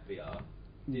to get VR,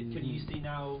 can you see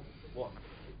now what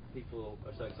people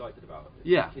are so excited about it?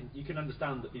 Yeah. You can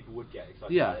understand that people would get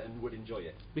excited about it and would enjoy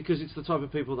it. Because it's the type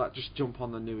of people that just jump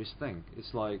on the newest thing.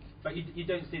 It's like... But you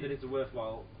don't see that it's a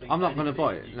worthwhile thing. I'm not going to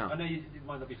buy it, no. I know it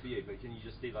might not be for you, but can you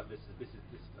just see like this,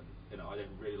 you know, I don't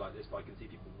really like this, but I can see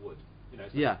people would. You know,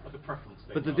 it's like a preference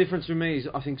thing. But the difference with me is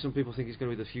I think some people think it's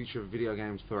going to be the future of video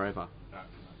games forever.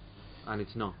 And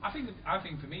it's not. I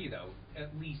think for me though, at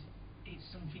least it's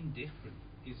something different.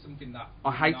 It's something that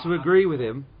I hate to agree with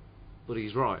him, but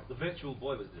he's right. The Virtual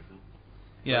Boy was different.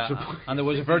 Yeah, and there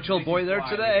was a Virtual Boy there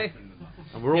today.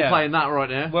 And we're all playing that right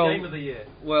now. Well, Game of the year.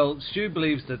 Well, Stu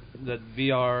believes that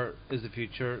VR is the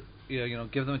future. You know,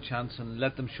 give them a chance and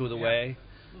let them show the way.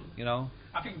 You know,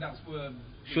 I think that's where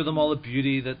show them all the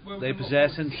beauty that they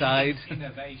possess inside.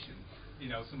 Innovation, you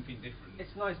know, something different.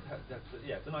 It's nice.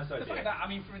 It's a nice idea. The fact that, I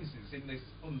mean, for instance, in this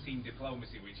Unseen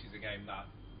Diplomacy, which is a game that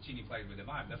Ginny played with the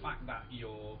Vive, the fact that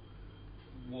you're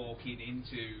walking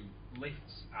into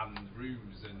lifts and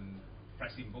rooms and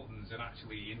pressing buttons and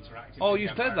actually interacting. Oh,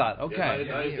 you've played that? Okay.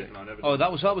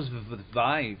 That was with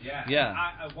Vive. Yeah.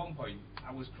 At one point,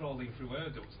 I was crawling through air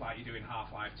ducts like you do in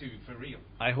Half-Life 2 for real.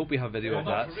 I hope we have video of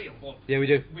that. Not for real, but yeah, we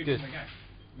do. With Good. them again.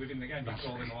 within the game, you're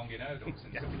crawling along in air ducts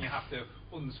and stuff, and you have to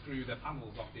unscrew the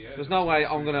panels off the air There's ducts no way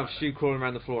and I'm going to screw have them Stu crawling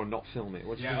around the floor and not film it.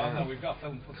 What do you yeah, think? no, we've got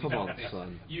film footage. Come on, of this.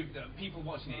 son. People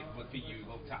watching it would think you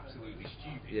looked absolutely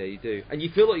stupid. Yeah, you do. And you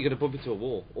feel like you're going to bump into a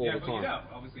wall all yeah, the but time. you don't.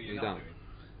 Obviously, you're You not don't. doing.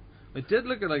 It did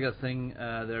look like a thing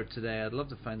there today. I'd love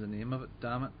to find the name of it.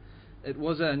 Damn it! It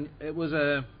was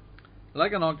a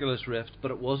like an Oculus Rift, but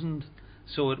it wasn't.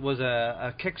 So it was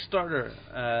a Kickstarter.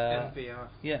 MVR.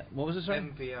 Yeah, what was it? Sorry?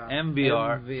 MVR.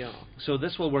 MVR. So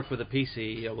this will work with a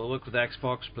PC. It will work with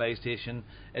Xbox, PlayStation.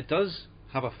 It does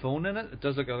have a phone in it. It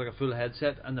does look like a full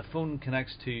headset, and the phone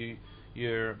connects to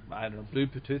your, I don't know,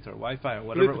 Bluetooth or Wi-Fi or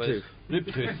whatever it was.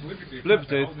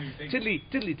 Bluetooth.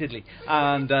 Tiddly.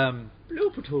 And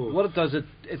Bluetooth. what it does, it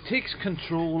takes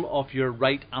control of your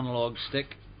right analog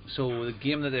stick. So the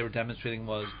game that they were demonstrating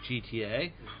was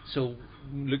GTA. So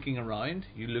looking around,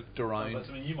 you looked around That's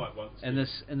something you might want to in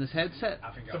this headset,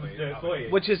 I think Someone do it for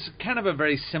you. which is kind of a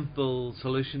very simple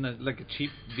solution, like a cheap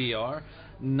VR.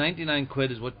 99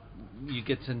 quid is what you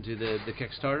get into the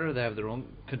Kickstarter. They have their own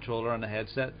controller and a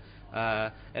headset.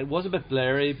 It was a bit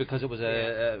blurry because it was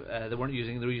they were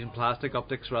using plastic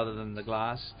optics rather than the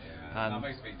glass. Yeah, And that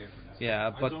makes a big difference. yeah,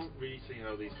 but I don't really see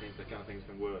how these things, that kind of things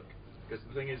can work. Because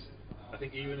the thing is, I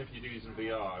think even if you do use in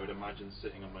VR, I would imagine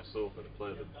sitting on my sofa to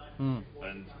play them.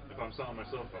 And if I'm sat on my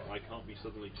sofa, I can't be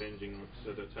suddenly turning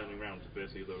around to face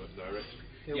the other direction.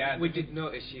 Yeah, we did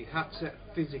notice you had to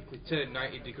physically turn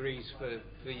 90 degrees for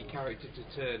your character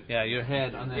to turn. yeah, your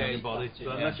head and then Yeah, your body. So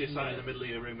unless you're sat in the middle of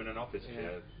your room in an office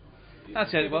chair,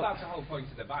 That's Yeah, it. but Well, that's the whole point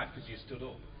of the vibe, because you stood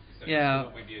up. So Yeah. you stood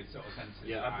up with your sort of senses.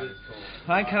 Yeah, eyes, but- thoughts.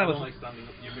 I kind I of don't like standing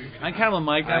up. You're moving I'm around. kind of a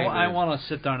Mike. I agree. want to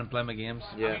sit down and play my games.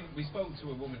 Yeah. I mean, we spoke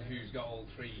to a woman who's got all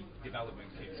 3 development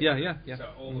kits. Yeah. So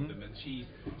all of them, and she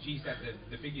said that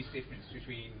the biggest difference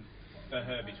for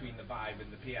her between the Vive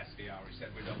and the PSVR, she said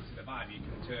with obviously the Vive you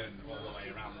can turn all the way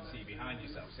around and see behind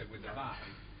yourself. So with the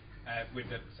Vive, with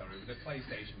the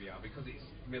PlayStation VR, because it's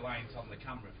reliant on the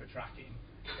camera for tracking,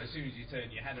 as soon as you turn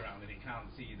your head around and it can't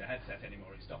see the headset anymore,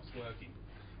 it stops working.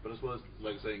 But I suppose,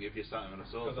 like saying, if you're sat on a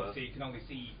Because sofa, obviously you can only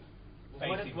see.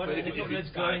 Why facing don't they forward put if those it's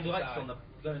glowing side to lights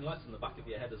side. on the back of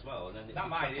your head as well, and then That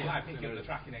might pick up the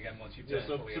tracking again once you've yeah, turned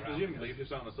so fully around. presumably if you're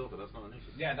sat on a sofa, that's not an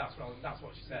issue. Yeah, that's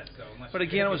what she said. So unless But you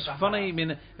again, it can was get that funny. I out.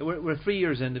 mean, we're 3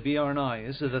 years into VR now.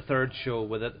 This is the 3rd show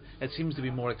with it. It seems to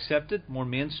be more accepted, more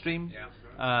mainstream.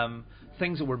 Yeah.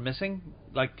 Things that were missing,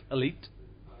 like Elite,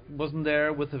 wasn't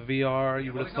there with the VR.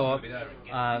 You would have thought.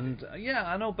 And yeah,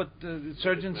 I know, but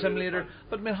Surgeon Simulator.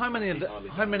 But I mean, how many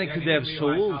could they have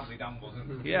sold?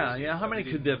 Yeah. How many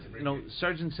could they have?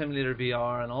 Surgeon Simulator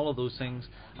VR and all of those things.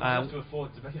 You have to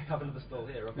afford to have another stall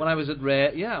here. When I was at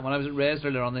Res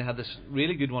earlier on, they had this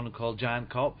really good one called Giant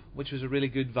Cop, which was a really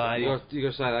good vibe. You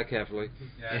got to say that carefully.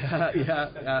 Yeah,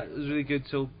 it was really good.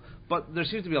 So, but there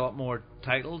seems to be a lot more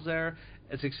titles there.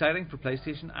 It's exciting for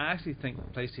PlayStation. I actually think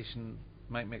PlayStation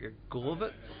might make a go of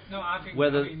it. No, I think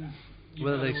whether you've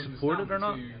whether got they to support it or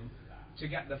not. understand To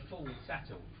get the full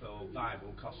setup for Vive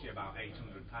will cost you about £800.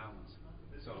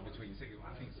 Sort of between six.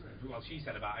 I think. Well, she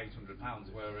said about £800,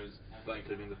 whereas. Is that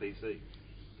including the PC?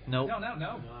 No.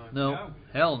 No.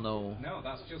 Hell no. No,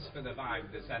 that's just for the Vive,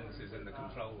 the sensors and the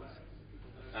controllers.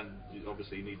 And you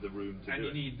obviously need the room to And do you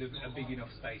it. need a big enough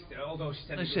space. Although she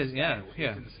said She it says, will yeah.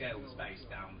 you can scale the space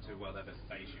down to whatever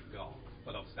space you've got.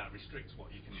 But obviously that restricts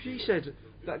what you can do. She said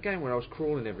that game where I was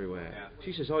crawling everywhere. Yeah.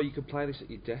 She says, "Oh, you can play this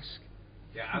at your desk."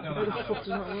 Yeah, I don't How know the how fuck does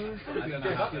that work? I don't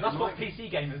know how That's what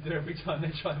PC gamers do every time they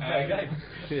try and play a game.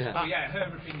 Yeah. But yeah,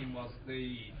 her opinion was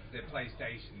the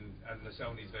PlayStation and the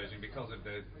Sony's version, because of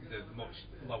the much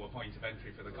lower point of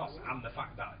entry for the cost and the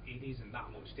fact that it isn't that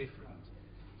much different,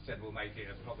 said will make it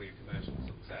probably a commercial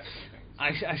success.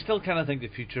 I still kind of think the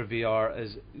future of VR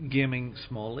is gaming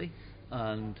smallly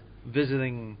and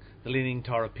visiting the Leaning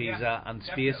Tower of Pisa and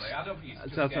space. I don't think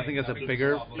it's So just I think games. that's a I think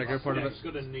bigger it's a lot of part of it. It's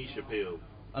got a niche appeal.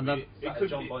 And that it could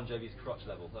John be, Bon Jovi's crotch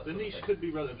level. the niche could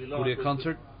be relatively large. go to a but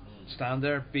concert, stand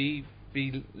there, be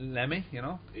Lemmy,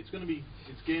 It's going to be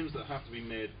games that have to be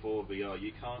made for VR.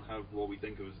 You can't have what we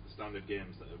think of as the standard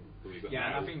games that we've got Yeah,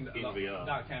 now and I think in VR.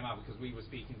 that came out because we were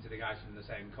speaking to the guys from the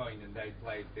same coin, and they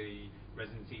played the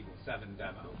Resident Evil 7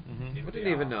 demo. in I didn't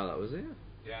VR. even know that was it.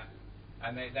 Yeah,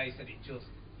 and they said it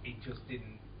just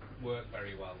didn't work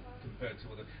very well compared to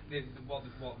other. What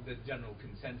the general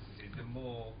consensus is, the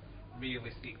more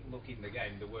realistic looking the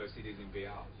game, the worse it is in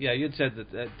VR. Yeah, you'd said that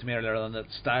to me earlier on that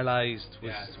stylized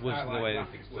was the way.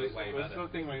 Graphics work way Well, it's better. the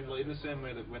thing, like, in the same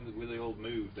way that with the old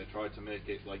Move, they tried to make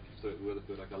it like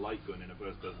with like a light gun in a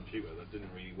first-person shooter that didn't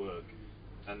really work,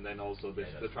 and then also they're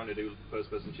trying to do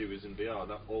first-person shooters in VR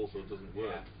that also doesn't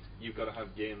work. you've got to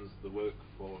have games that work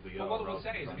for VR. Well, what I will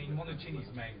say is, I mean, one of Ginny's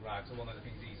main gripes, or one of the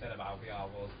things he said about VR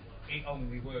was, it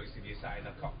only works if you're sat in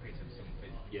a cockpit of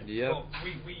something. Yeah. But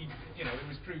we, you know, it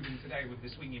was proven today with the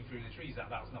swinging through the trees that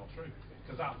that's not true.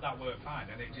 Because that worked fine,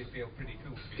 and it did feel pretty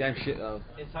cool. Game shit though.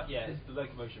 It's it's the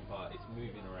locomotion part. It's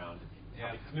moving around.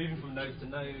 Yeah. It's moving from node to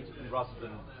node rather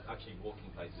than actually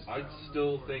walking places. I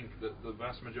still think that the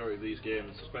vast majority of these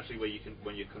games, especially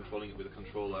when you're controlling it with a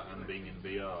controller and being in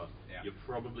VR, you're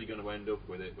probably going to end up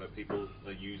with it where people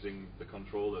are using the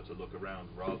controller to look around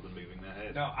rather than moving their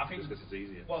head. No, I think because it's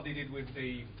easier. What they did with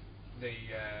the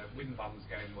Windlands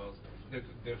game was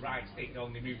the right stick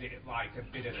only moved it like a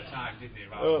bit at a time, didn't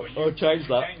it? You changed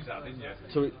that. Changed that, didn't you?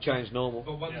 So it changed normal.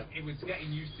 But once it was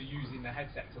getting used to using the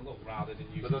headset to look rather than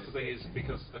using. But that's the thing is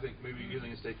because I think maybe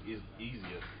using a stick is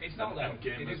easier. It's not and though.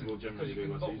 gamers It isn't, will generally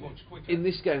do what's easier. much quicker. In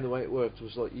this game, the way it worked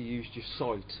was like you used your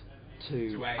sight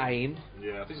to aim.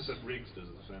 Yeah, I think it's that Riggs does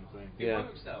the same thing. It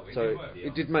works though.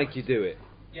 It did make you do it.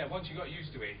 Yeah, once you got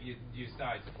used to it, you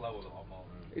started to flow a lot more.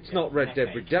 It's not Red Dead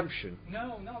Redemption.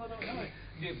 No.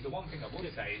 The one thing I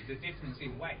would say is the difference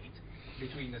in weight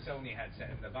between the Sony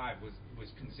headset and the Vive was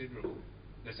considerable.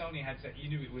 The Sony headset, you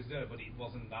knew it was there, but it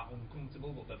wasn't that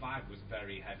uncomfortable. But the Vive was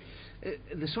very heavy.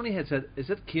 The Sony headset,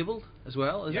 is it cabled as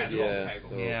well? Is yeah, it? they're all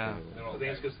cabled. Yeah. I think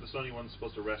it's because the Sony one's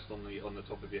supposed to rest on the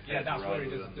top of your head. Yeah, that's where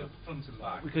it is. than The front and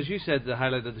back. Because you said the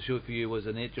highlight of the show for you was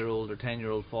an 8-year-old or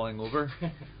 10-year-old falling over.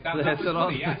 that the headset was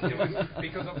funny, on. yes. It was,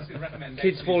 because obviously the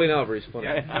recommendation. Kids falling over is funny.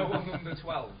 Yeah, no one under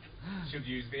 12 should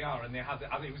use VR, and they had.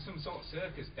 It was some sort of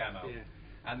circus demo,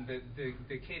 and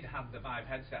the kid had the Vive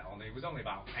headset on. It was only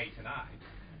about 8 or 9,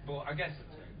 but I guess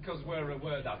because we're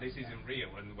aware that this isn't real,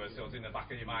 and we're sort of in the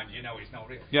back of your mind, you know, it's not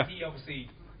real. Yeah. He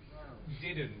obviously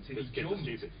didn't. He jumped.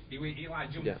 He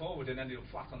like jumped forward and ended up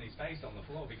flat on his face on the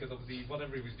floor because obviously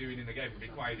whatever he was doing in the game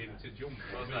required him to jump.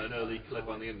 Wasn't that an early clip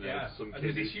on the internet? Some and kid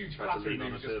there's this huge tried to flatter lean and he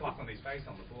on was a just table. flat on his face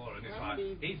on the floor, and it's like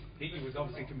he was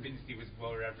obviously convinced he was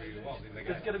wherever he was in the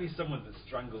game. There's going to be someone that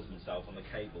strangles himself on the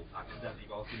cable accidentally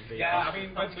whilst in VR. Yeah, I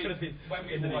mean when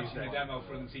we were watching the demo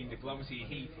for Unseen Diplomacy,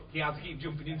 he had to keep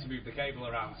jumping in to move the cable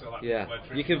around, so like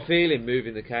you can feel him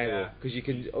moving the cable because you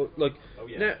can like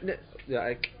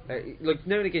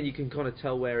now and again you can kind of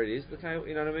tell where it is the cable.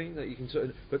 You know what I mean? That you can sort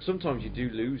of, but sometimes you do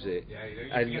lose it. Yeah,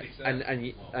 you do.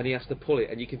 And he has to pull it,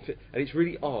 and you can and it's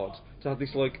really odd to have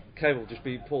this like cable just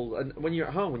being pulled. And when you're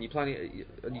at home, when you're planning it,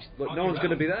 and no one's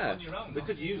going to be there. They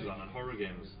could use that in horror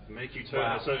games, make you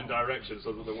turn in a certain direction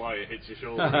so that the wire hits your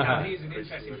shoulder. Here's an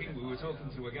interesting thing. We were talking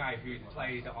to a guy who'd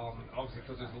played on, obviously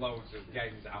because there's loads of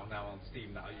games out now on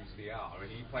Steam that use VR,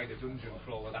 and he played a dungeon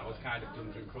crawler that was kind of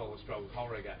dungeon crawler stroke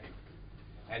horror game.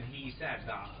 And he said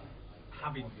that,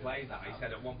 having played that, he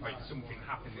said at one point something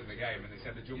happened in the game, and he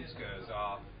said the jump scares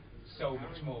are so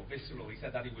much more visceral. He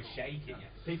said that he was shaking.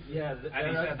 And he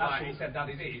said that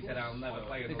is it. He said I'll never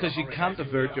play another because you can't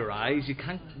avert your eyes. You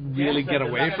can't really get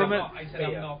away from it. I said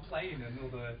I'm not playing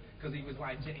another because he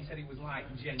said it was like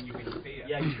genuine fear.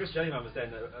 Yeah, Chris Jellyman was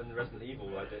saying that in Resident Evil,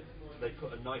 like they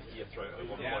put a knife to your throat at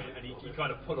one point, and you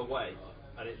kind of pull away,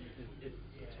 and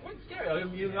it's quite scary. I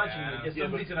mean, you imagine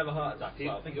somebody's gonna have a heart attack.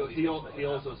 He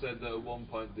also said that at one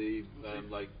point the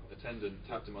attendant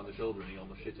tapped him on the shoulder and he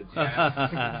almost shit himself.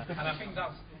 Yeah. And I think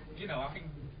that's, I think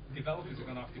developers are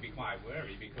going to have to be quite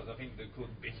wary because I think there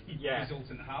could be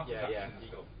resultant heart attacks and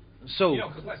stuff. So,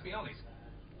 because let's be honest,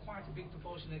 quite a big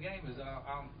proportion of gamers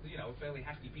are fairly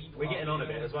hefty people. We're getting on a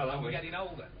bit as well, aren't we? We're getting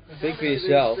older. Think for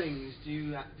yourself. How many of these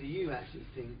things do you actually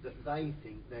think that they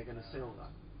think they're going to sell that?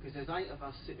 Because there's 8 of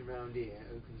us sitting around here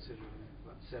who consider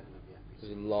them, 7 of you.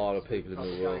 There's a lot of people in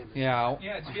the world. Yeah.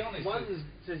 Yeah, to be honest. One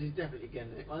says he's definitely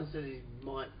getting it. One says he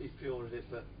might be pre-ordered it,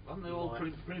 but aren't they all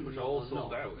pretty much all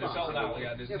sold out? They're sold out.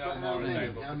 Yeah, there's no more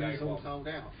available how today. many's all sold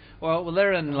out? Well,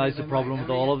 therein lies the problem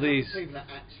with all of these. How many people are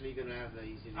actually going to have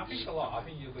these? I think a lot. I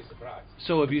think you'll be surprised.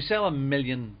 So if you sell 1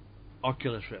 million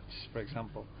Oculus Rifts, for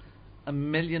example,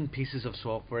 1 million pieces of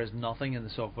software is nothing in the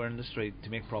software industry to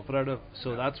make profit out of.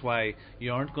 So that's why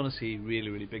you aren't going to see really,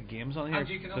 really big games on here. And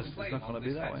you can because only play it's not going to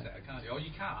be that way. Can't you? Or you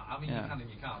can't. I mean, you can and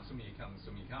you can't. Some of you can,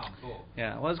 some of you can't. But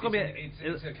yeah, well, it's going to be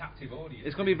it's a captive audience.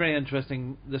 It's going to be very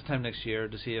interesting this time next year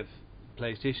to see if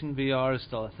PlayStation VR is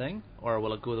still a thing, or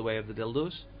will it go the way of the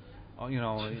dildos? Will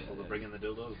they bring in the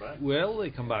dildos back? Will they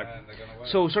come back?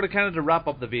 So, sort of, kind of to wrap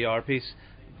up the VR piece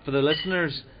for the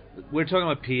listeners. We're talking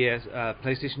about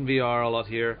PlayStation VR a lot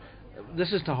here.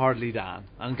 This is to Hardly Dan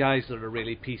and guys that are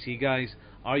really PC guys.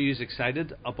 Are you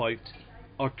excited about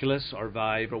Oculus or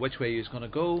Vive or which way you're going to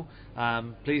go?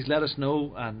 Please let us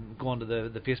know and go onto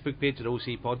the Facebook page at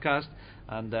OC Podcast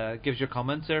and give us your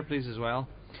comments there, please, as well.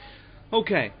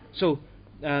 Okay, so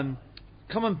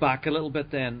coming back a little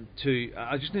bit then to,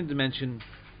 I just need to mention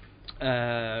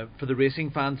for the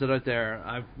racing fans that are out there,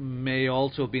 I may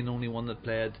also have been the only one that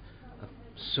played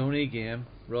a Sony game.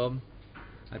 Rob,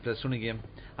 I played a Sony game.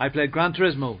 I played Gran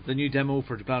Turismo, the new demo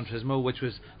for Gran Turismo, which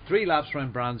was 3 laps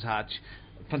around Brands Hatch.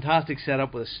 Fantastic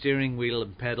setup with a steering wheel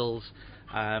and pedals.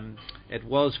 It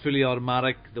was fully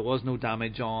automatic. There was no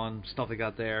damage on stuff like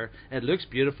that there. It looks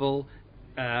beautiful.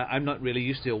 I'm not really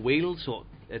used to a wheel, so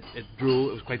it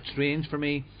was quite strange for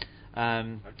me. How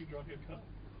do you drive your car?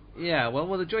 Yeah, well,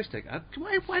 with a joystick.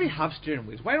 Why do you have steering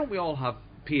wheels? Why don't we all have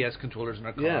PS controllers in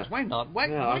our cars? Yeah. Why not? Why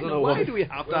do we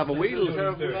have to have a wheel?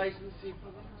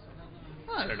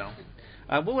 I don't know.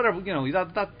 Well, whatever,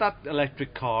 that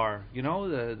electric car,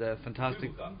 the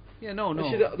fantastic. Yeah, no.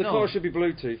 The car should be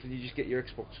Bluetooth, and you just get your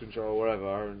Xbox control or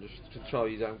whatever, and just control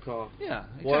your damn car. Yeah,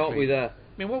 exactly. Why aren't we there?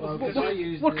 I mean,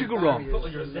 what could go wrong?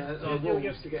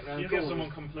 You get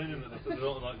someone complaining that they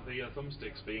don't like the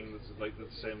thumbsticks being the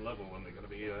same level when they're going to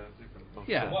be different.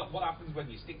 Yeah. So what happens when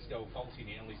your sticks go faulty and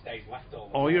it only stays left all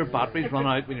the Or time? your batteries run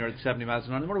out when you're at 70 miles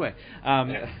an hour on the motorway.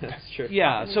 That's true.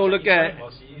 Yeah, so look,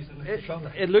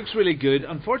 it looks really good.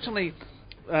 Unfortunately,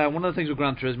 one of the things with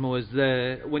Gran Turismo is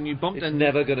when you bumped in. It's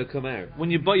never going to come out.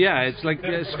 When you it's like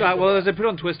well, as I put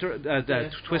on Twitter,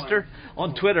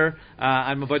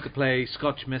 I'm about to play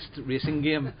Scotch Mist racing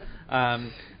game.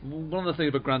 One of the things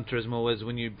about Gran Turismo is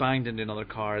when you banged into another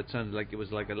car, it sounded like it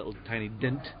was like a little tiny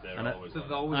dent, and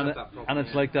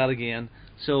it's like that again.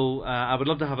 So I would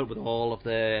love to have it with all of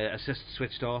the assists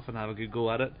switched off and have a good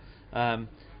go at it.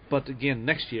 But again,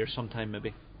 next year sometime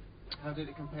maybe. How did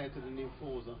it compare to the new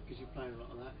Forza? Because you're playing a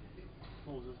lot of that.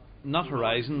 Forza. Not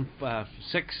Horizon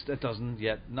 6. It doesn't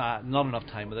yet. Not enough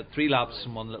time with it. 3 laps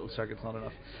in one little circuit's not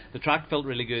enough. The track felt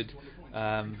really good.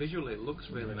 Visually, it looks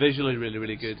really visually nice.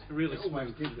 really good. Really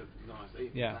always did look nice.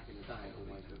 Yeah. Back in the day, it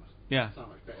always looked so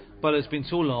much better. But it's been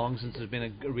so long since there's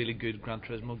been a really good Gran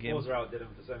Turismo game. Forza outdid them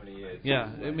for so many years. Yeah,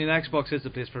 I mean Xbox is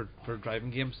the place for driving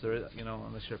games. There is,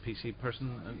 unless you're a PC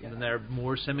person, and they're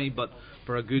more simmy. But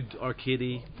for a good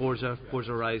arcadey, Forza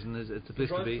Horizon it's the place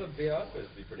to be. Drive Club VR supposed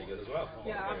to be pretty good as well.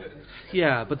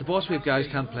 Yeah, but the Boss Wave guys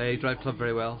can't play Drive Club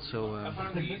very well, so.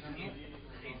 Apparently,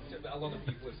 a lot of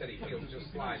people have said it feels just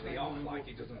slightly off, like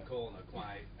it doesn't corner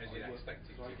quite as you'd expect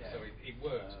it to. So it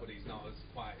works, but it's not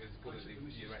quite as good as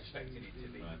you're expecting it to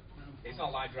be. It's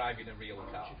not like driving a real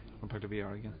car. I'm back to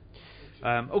VR again.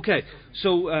 Okay,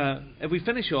 so if we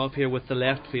finish off here with the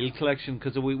left field collection,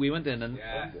 because we went in and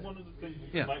one of the things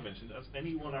you might mention, has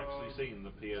anyone actually seen the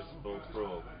PS4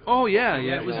 Pro? Oh yeah,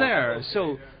 it was there.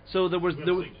 So there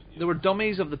were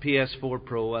dummies of the PS4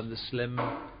 Pro and the Slim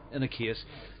in a case.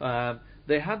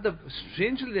 They had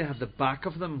strangely they had the back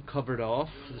of them covered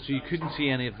off, so you couldn't see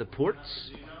any of the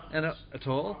ports in it at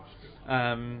all.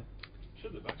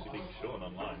 Should have actually been shown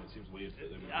online. It seems weird.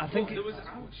 I think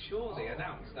I'm sure they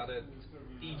announced that at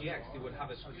EGX they would have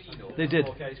a screen. They did.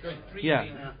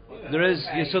 Yeah, there is.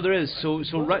 Yeah, so there is. So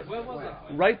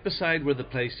right beside where the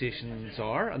PlayStations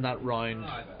are, and that round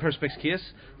Perspex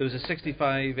case, there was a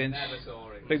 65-inch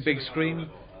big screen.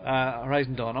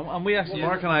 Horizon Dawn, and we actually,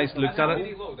 Mark and I looked at it.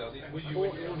 You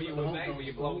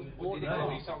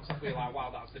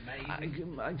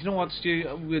know what,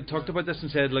 Stu? We had talked about this and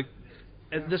said, like,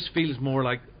 this feels more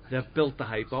like they've built the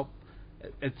hype up.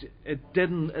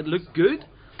 It looked good,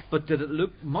 but did it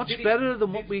look much better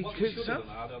than what we could have?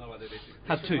 I don't know whether this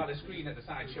had to. Had a screen at the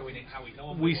side showing it how it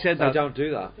normally we said that. They don't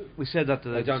do that. We said that to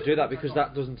them. They don't do that because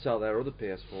that doesn't sell their other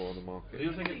PS4 on the market.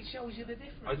 It shows you the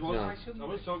difference. I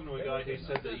was talking to a guy who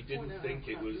said that he didn't think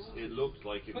it looked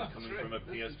like it was coming from a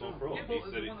PS4 Pro. Yeah, he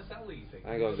said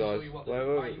hang on, guys.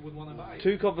 Wait.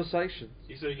 Two conversations.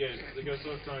 He said, the guy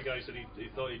said he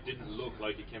thought it didn't look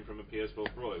like it came from a PS4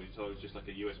 Pro. He thought it was just like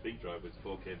a USB drive with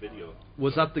 4K video.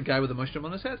 Was that the guy with the mushroom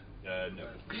on his head? No.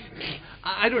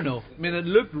 I don't know. I mean, it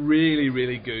looked really,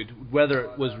 really good.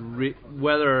 Whether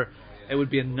it would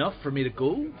be enough for me to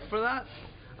go for that,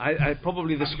 I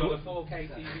probably the got a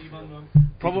 4K TV,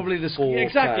 probably the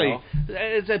exactly.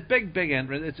 It's a big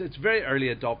entrance. It's very early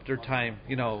adopter time.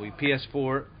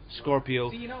 PS4. Scorpio,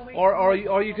 or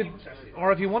you could,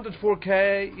 or if you wanted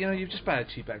 4K, you just buy a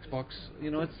cheap Xbox.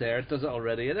 It's there. It does it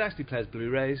already. It actually plays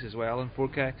Blu-rays as well in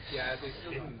 4K. Yeah,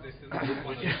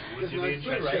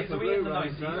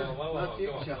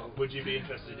 would you be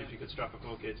interested if you could strap a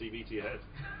 4K TV to your head?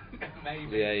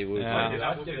 Maybe. Yeah, you would.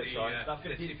 I'd give it a try. That's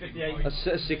 58. A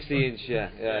 60-inch, yeah.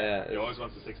 You always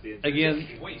want the 60-inch.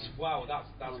 Again. Wow, that's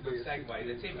a good segue.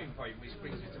 The tipping point, which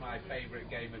brings me to my favourite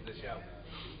game of the show.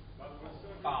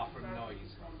 Far From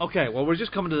Noise. Okay, well we're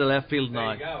just coming to the left field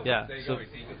now. There you go. Yeah. There you go.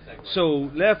 So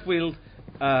left field,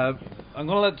 I'm going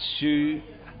to let Stu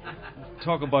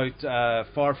talk about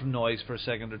Far From Noise for a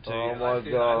second or two. Oh my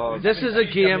god. This is a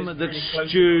game that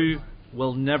Stu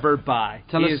will never buy.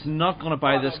 He is not going to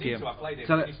buy this game.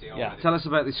 Tell us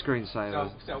about the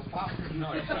screensaver. So Far From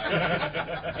Noise,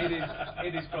 right,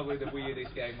 it is probably the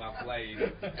weirdest game I've played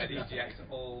at EGX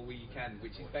all weekend,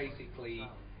 which is basically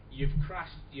you've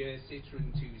crashed your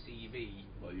Citroen 2CV.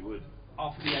 Well, you would.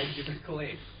 Off the edge of a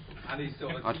cliff, and it's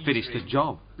sort of I'd finished the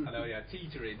job. I know, yeah,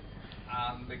 teetering,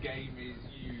 and the game is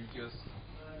you just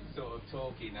sort of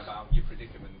talking about your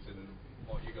predicament and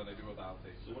what you're going to do about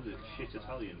it. So what is it, shit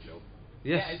Italian joke?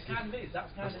 Yes. Yeah, it's kind of is.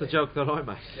 That's the joke that I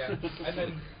made. Yeah,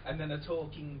 and then a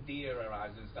talking deer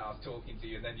arrives and starts talking to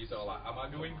you, and then you're sort of like, am I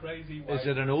going crazy? Why is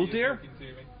it an old deer?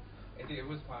 It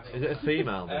was quite. Is it a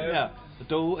female? Yeah,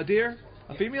 a deer.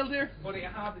 A female deer? But it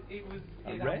had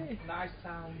nice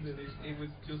sound, and it was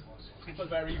just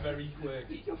very, very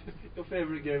quirky. Your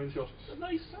favourite game in shot? A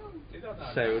nice sound. It had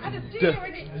nice So, sound. And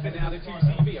it had a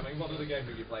 2CV. I mean, what other game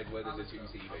have you played where there's a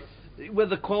 2CV? Well,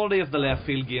 the quality of the left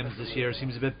field games this year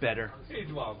seems a bit better.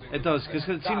 It does,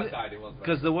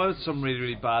 because there was some really,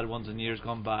 really bad ones in years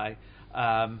gone by.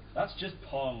 That's just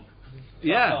Pong.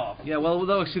 Yeah.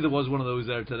 Well, actually, there was one of those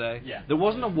there today. Yeah. There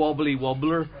wasn't a wobbly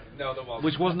wobbler, No, there wasn't.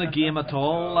 which wasn't a game at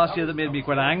all last year. That made me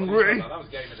quite angry. No, that was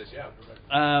game of the show.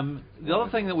 The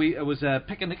other thing that it was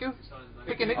Pick-a-Nicku.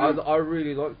 I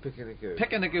really liked Pick-a-Nicku.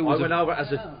 Pick-a-Nicku was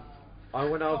I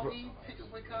went over.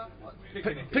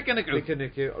 Pick-a-Nicku.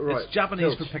 Pick-a-Nicku. Right. It's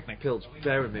Japanese for picnic. Pilge,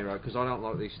 bear with me, right? Because I don't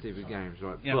like these stupid games,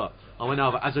 right? Yeah. But I went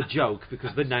over as a joke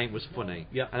because the name was funny.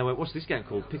 Yeah. And I went, "What's this game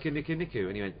called?" Pick-a-Nicku.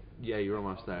 And he went, "Yeah, you're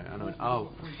almost there." And I went,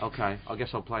 "Oh, okay. I guess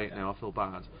I'll play it now. I feel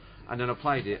bad." And then I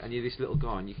played it, and you're this little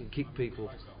guy, and you can kick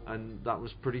people, and that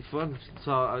was pretty fun.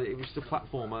 So it was the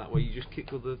platformer where you just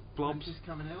kick all the blobs. When's this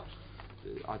coming out?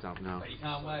 I don't know. You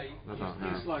can't wait. I don't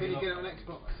know. Can you get it on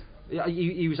Xbox? Yeah,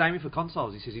 he was aiming for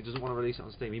consoles. He says he doesn't want to release it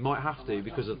on Steam. He might have to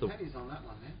because of the. Pennies on that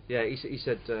one, eh? Yeah, he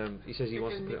says he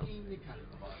wants to put it on.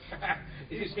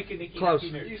 Is it Pick-a-Nicku? Close.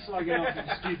 You slagging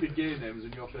off stupid game names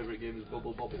and your favourite game is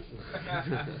Bubble Bobble.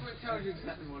 It tells you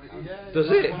exactly what it is. Does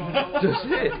it? Does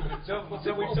it?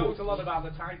 So we've talked a lot about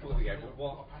the title of the game, but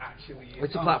what actually is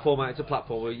It's a platformer. It's a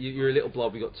platformer. You're a little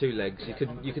blob. You've got two legs. You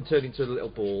can turn into a little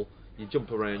ball. You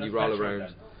jump around. You roll around.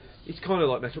 Then. It's kind of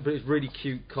like Metro, but it's really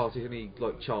cute, cartoony,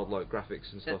 like childlike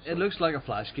graphics and stuff. It looks like a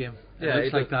Flash game. It Yeah, looks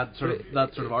it like does.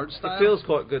 that sort of art style. It feels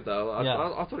quite good though. Yeah.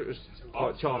 I thought it was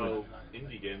quite charming.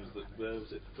 Indie games that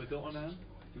was it Forgotten Anne?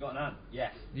 Forgotten Anne?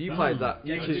 Yes. You played that?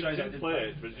 Yeah, I didn't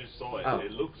play it, but just saw it. Oh.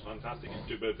 It looks fantastic.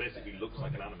 It basically looks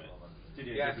like an anime.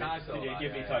 Studio Yes, Ghibli, I saw Studio that,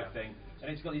 Ghibli yeah, type yeah. thing,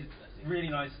 and it's got these really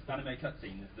nice anime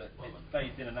cutscenes that it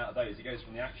fades in and out of those. It goes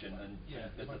from the action and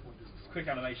there's a quick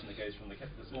animation that goes from the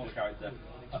smaller character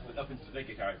up into the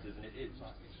bigger characters, and it's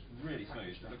really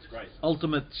smooth. It looks great.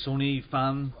 Ultimate Sony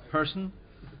fan person,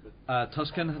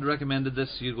 Tuscan had recommended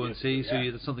this. You go and see,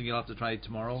 so that's something you'll have to try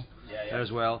tomorrow there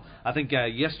as well. I think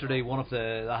yesterday one of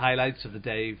the highlights of the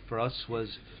day for us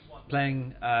was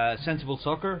playing Sensible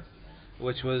Soccer,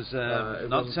 which was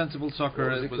not Sensible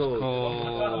Soccer. It was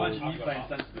called. You playing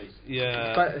sensibly.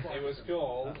 Yeah. It was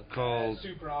called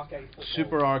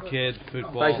Super Arcade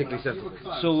Football. Basically sensible.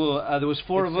 So there was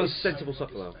four of us. It's sensible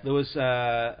soccer though. There was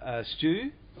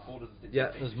Stu.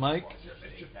 Yeah. There's Mike.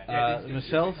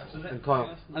 Myself. And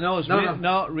Kyle. No, it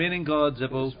was Raining God,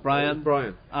 Zippo,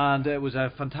 Brian. And it was a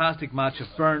fantastic match of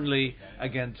Burnley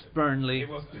against Burnley. It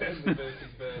was Burnley versus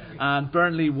Burnley. And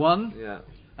Burnley won. Yeah.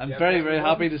 I'm very, very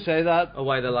happy to say that.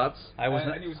 Away the lads.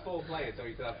 And it was 4 players, so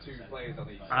you could have 2 players on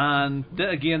each. And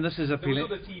again, this is appealing.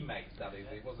 There was other teammates, that is.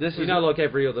 It wasn't This is like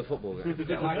every other football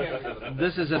game.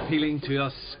 This is appealing to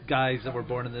us guys that were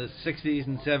born in the 60s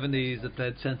and 70s that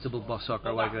played sensible bus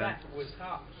soccer like that. Was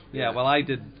harsh. Yeah, well, I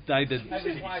did. In the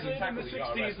 60s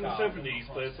and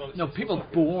 70s, players on No, people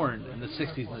born in the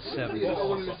 60s and the 70s.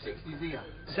 All in the 60s here.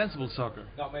 Sensible soccer.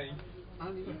 Not me.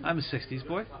 I'm a 60s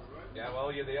boy. Yeah,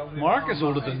 well, you're the only Mark is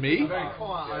older than me. Very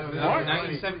quiet over there. Mark?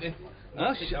 1970. Oh,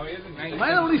 am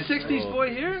I the only 60s boy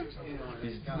here?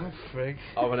 Oh, frig.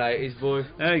 I'm an 80s boy.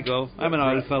 There you go. I'm an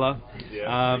old fella. Can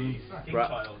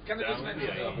I just mention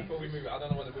something before we move? I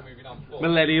don't know whether we're moving on.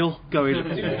 Millennial going.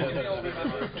 Do you all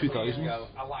remember 2000.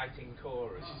 a lighting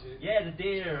chorus? Yeah, the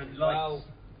deer and lights.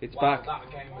 It's well, back.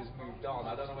 that game has moved on.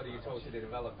 I don't know whether you talked to the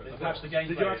developer. Patch the gameplay.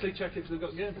 Did you actually check if they've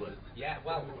got gameplay? Yeah,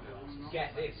 well,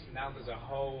 get this. Now there's a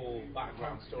whole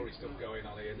background story stuff going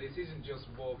on here. This isn't just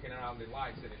walking around in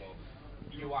lights anymore.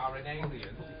 You are an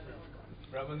alien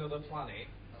from another planet,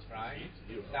 right,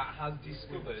 that has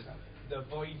discovered the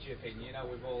Voyager thing, you know,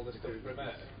 with all the stuff from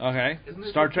Earth. Okay. Isn't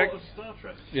Star this Trek. Star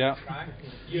Trek? Yeah. Right?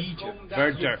 You've come down,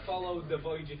 Voyager. you've followed the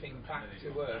Voyager thing back to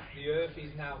Earth. The Earth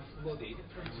is now flooded.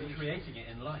 Recreating it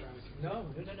in light. No.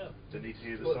 They need to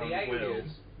hear the But sound the of whales.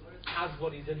 alien has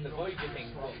what is in the Voyager thing,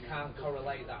 but can't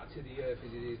correlate that to the Earth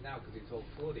as it is now because it's all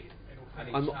flooded. And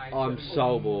it's trying I'm to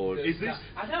so bored. Is this?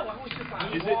 I know. I was just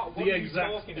like, Is what it are the you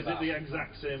exact? talking Is it about? the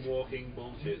exact same walking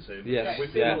bullshit sim? Yes. With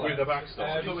Yeah. with the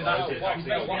backstory. But with So that, what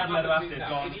basically what had a level happens after is now,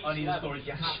 gone, in each I need a level storage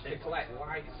you have to stick. collect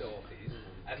light sources,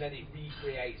 and then it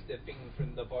recreates the thing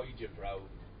from the Voyager probe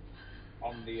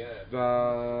on the Earth.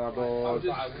 I was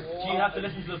like, Do you have to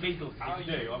listen to the Beatles? If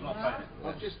you do, I'm not playing it.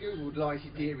 I've just googled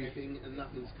lighty deary thing and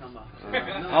nothing's come up.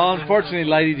 Oh, unfortunately,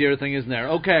 Lady Dear thing isn't there.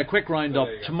 Okay, a quick roundup.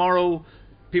 Tomorrow,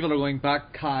 people are going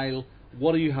back. Kyle,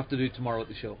 what do you have to do tomorrow at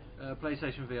the show?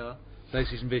 PlayStation VR.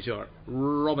 PlayStation VR.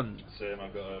 Robin. Same.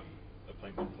 I've got a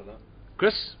appointment for that.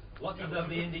 Chris, Lots of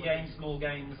lovely indie games, small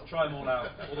games. Try them all out.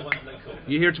 All the ones that look cool.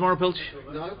 you here tomorrow, Pilch?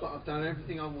 No, but I've done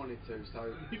everything I wanted to,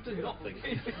 so... You've done nothing.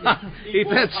 He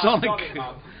played Sonic.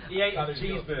 He ate a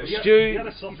cheeseburger. You Stu, had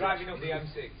a sausage. Driving up the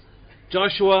M6.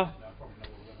 Joshua.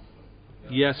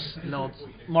 Yes. Nods.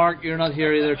 Mark, you're not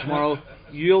here either tomorrow.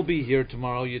 You'll be here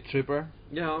tomorrow, you trooper.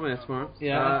 Yeah, I'm here tomorrow.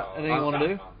 Yeah. Anything you want to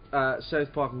do?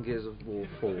 South Park and Gears of War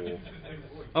 4.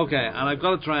 Okay, and I've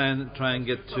got to try and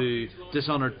get to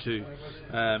Dishonored 2.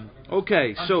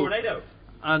 Okay, And so Tornado.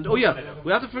 and oh yeah,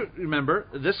 we have to remember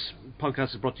this podcast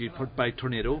is brought to you by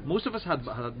Tornado. Most of us had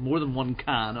more than one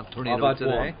can of Tornado I've had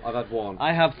today. one. I've had one.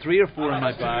 I have 3 or 4 in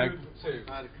my bag.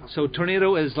 So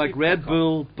Tornado is like Red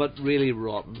Bull, but really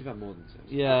rotten. You've had more than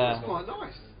 2. Yeah. It's quite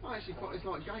nice. Actually, it's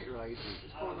like Gatorade.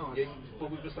 It's quite nice. Yeah, but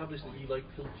we've established that you like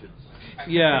pilchards.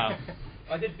 Yeah.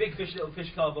 I did Big Fish Little Fish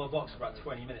cardboard box for about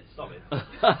 20 minutes solid.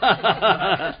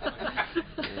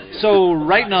 So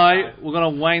right now we're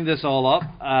going to wind this all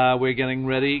up. We're getting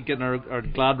ready, getting our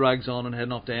glad rags on and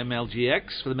heading off to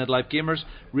MLGX for the Midlife Gamers.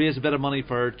 Raise a bit of money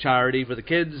for charity for the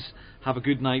kids. Have a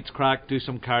good night's crack. Do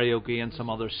some karaoke and some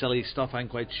other silly stuff. I'm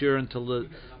quite sure until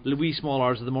the wee small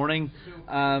hours of the morning.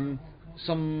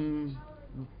 Some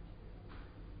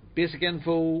basic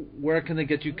info. Where can they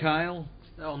get you, Kyle?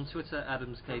 On Twitter,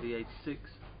 AdamsKD86.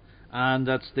 And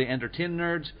that's the Entertain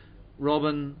Nerds,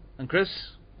 Robin and Chris.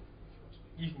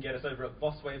 You can get us over at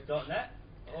bosswave.net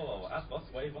or at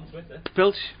bosswave on Twitter.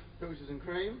 Filch. Filters and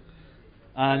cream.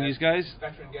 And you guys.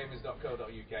 Veterangamers.co.uk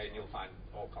and you'll find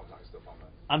all contact stuff on there.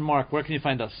 And Mark, where can you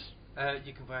find us?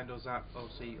 You can find us at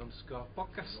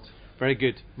OC_podcast. Very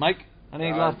good. Mike,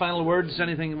 any last final words?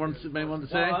 Anything you may want to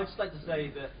say? Well, I'd just like to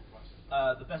say that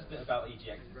the best bit about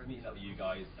EGX is meeting up with you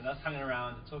guys and us hanging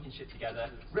around and talking shit together,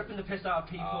 ripping the piss out of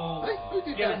people,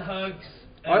 giving hugs.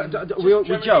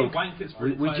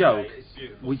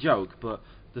 We joke, but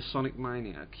the Sonic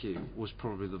Mania queue was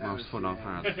probably the most fun I've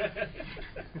had.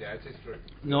 Yeah, it is true.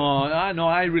 No,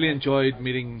 I really enjoyed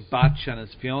meeting Batch and his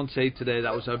fiancée today.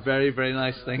 That was a very, very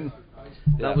nice thing.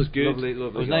 That was good. Lovely it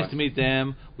was guys. nice to meet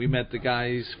them. We met the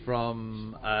guys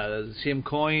from the Same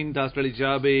Coin, Das Really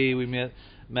Jobby. We met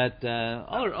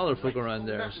other folk around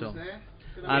there. So.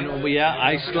 And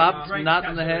I slapped Nat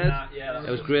in the head. It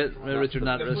was great. Richard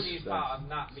Nat. The funniest part of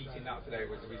Nat meeting Nat today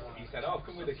was he said, "Oh,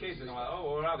 come with the kids," and I'm like,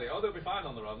 "Oh, where are they? Oh, they'll be fine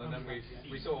on their own." And then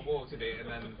we sort of walked a bit, and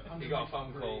then he got a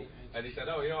phone call, and he said,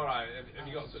 "Oh, you're all right. Have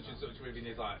you got such and such with you?" And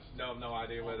he's like, "No, I've no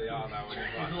idea where they are now." And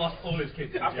he's like, He's lost all his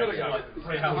kids. I've got to go. Like 3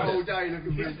 The whole hours. day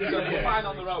looking for So they're fine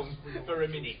on their own for a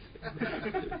minute.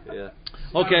 Yeah.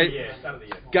 Okay,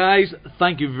 guys,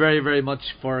 thank you very, very much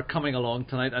for coming along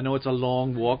tonight. I know it's a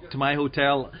long walk to my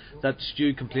hotel that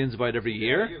Stu complains about every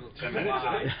year. 10 minutes.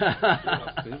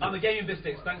 And the gaming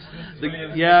biscuits, thanks to Mrs.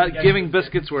 Williams. Yeah, giving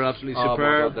biscuits were absolutely Oh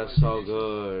superb. my god, that's so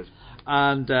good.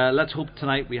 And let's hope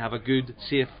tonight we have a good,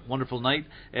 safe, wonderful night.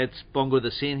 It's Bongo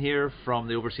the Sane here from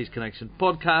the Overseas Connection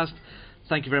podcast.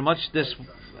 Thank you very much.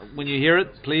 When you hear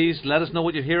it, please let us know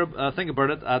what you think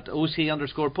about it at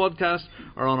OC_podcast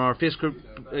or on our Facebook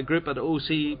group at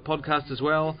OC Podcast as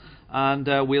well. And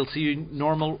we'll see you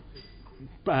normal.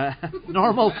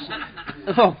 Oh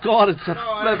God, it's a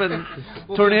flippin'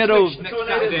 tornado.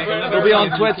 We'll be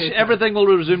on Twitch. Everything will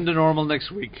resume to normal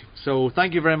next week. So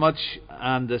thank you very much.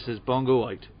 And this is Bongo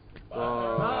out.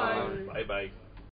 Bye. Bye. Bye.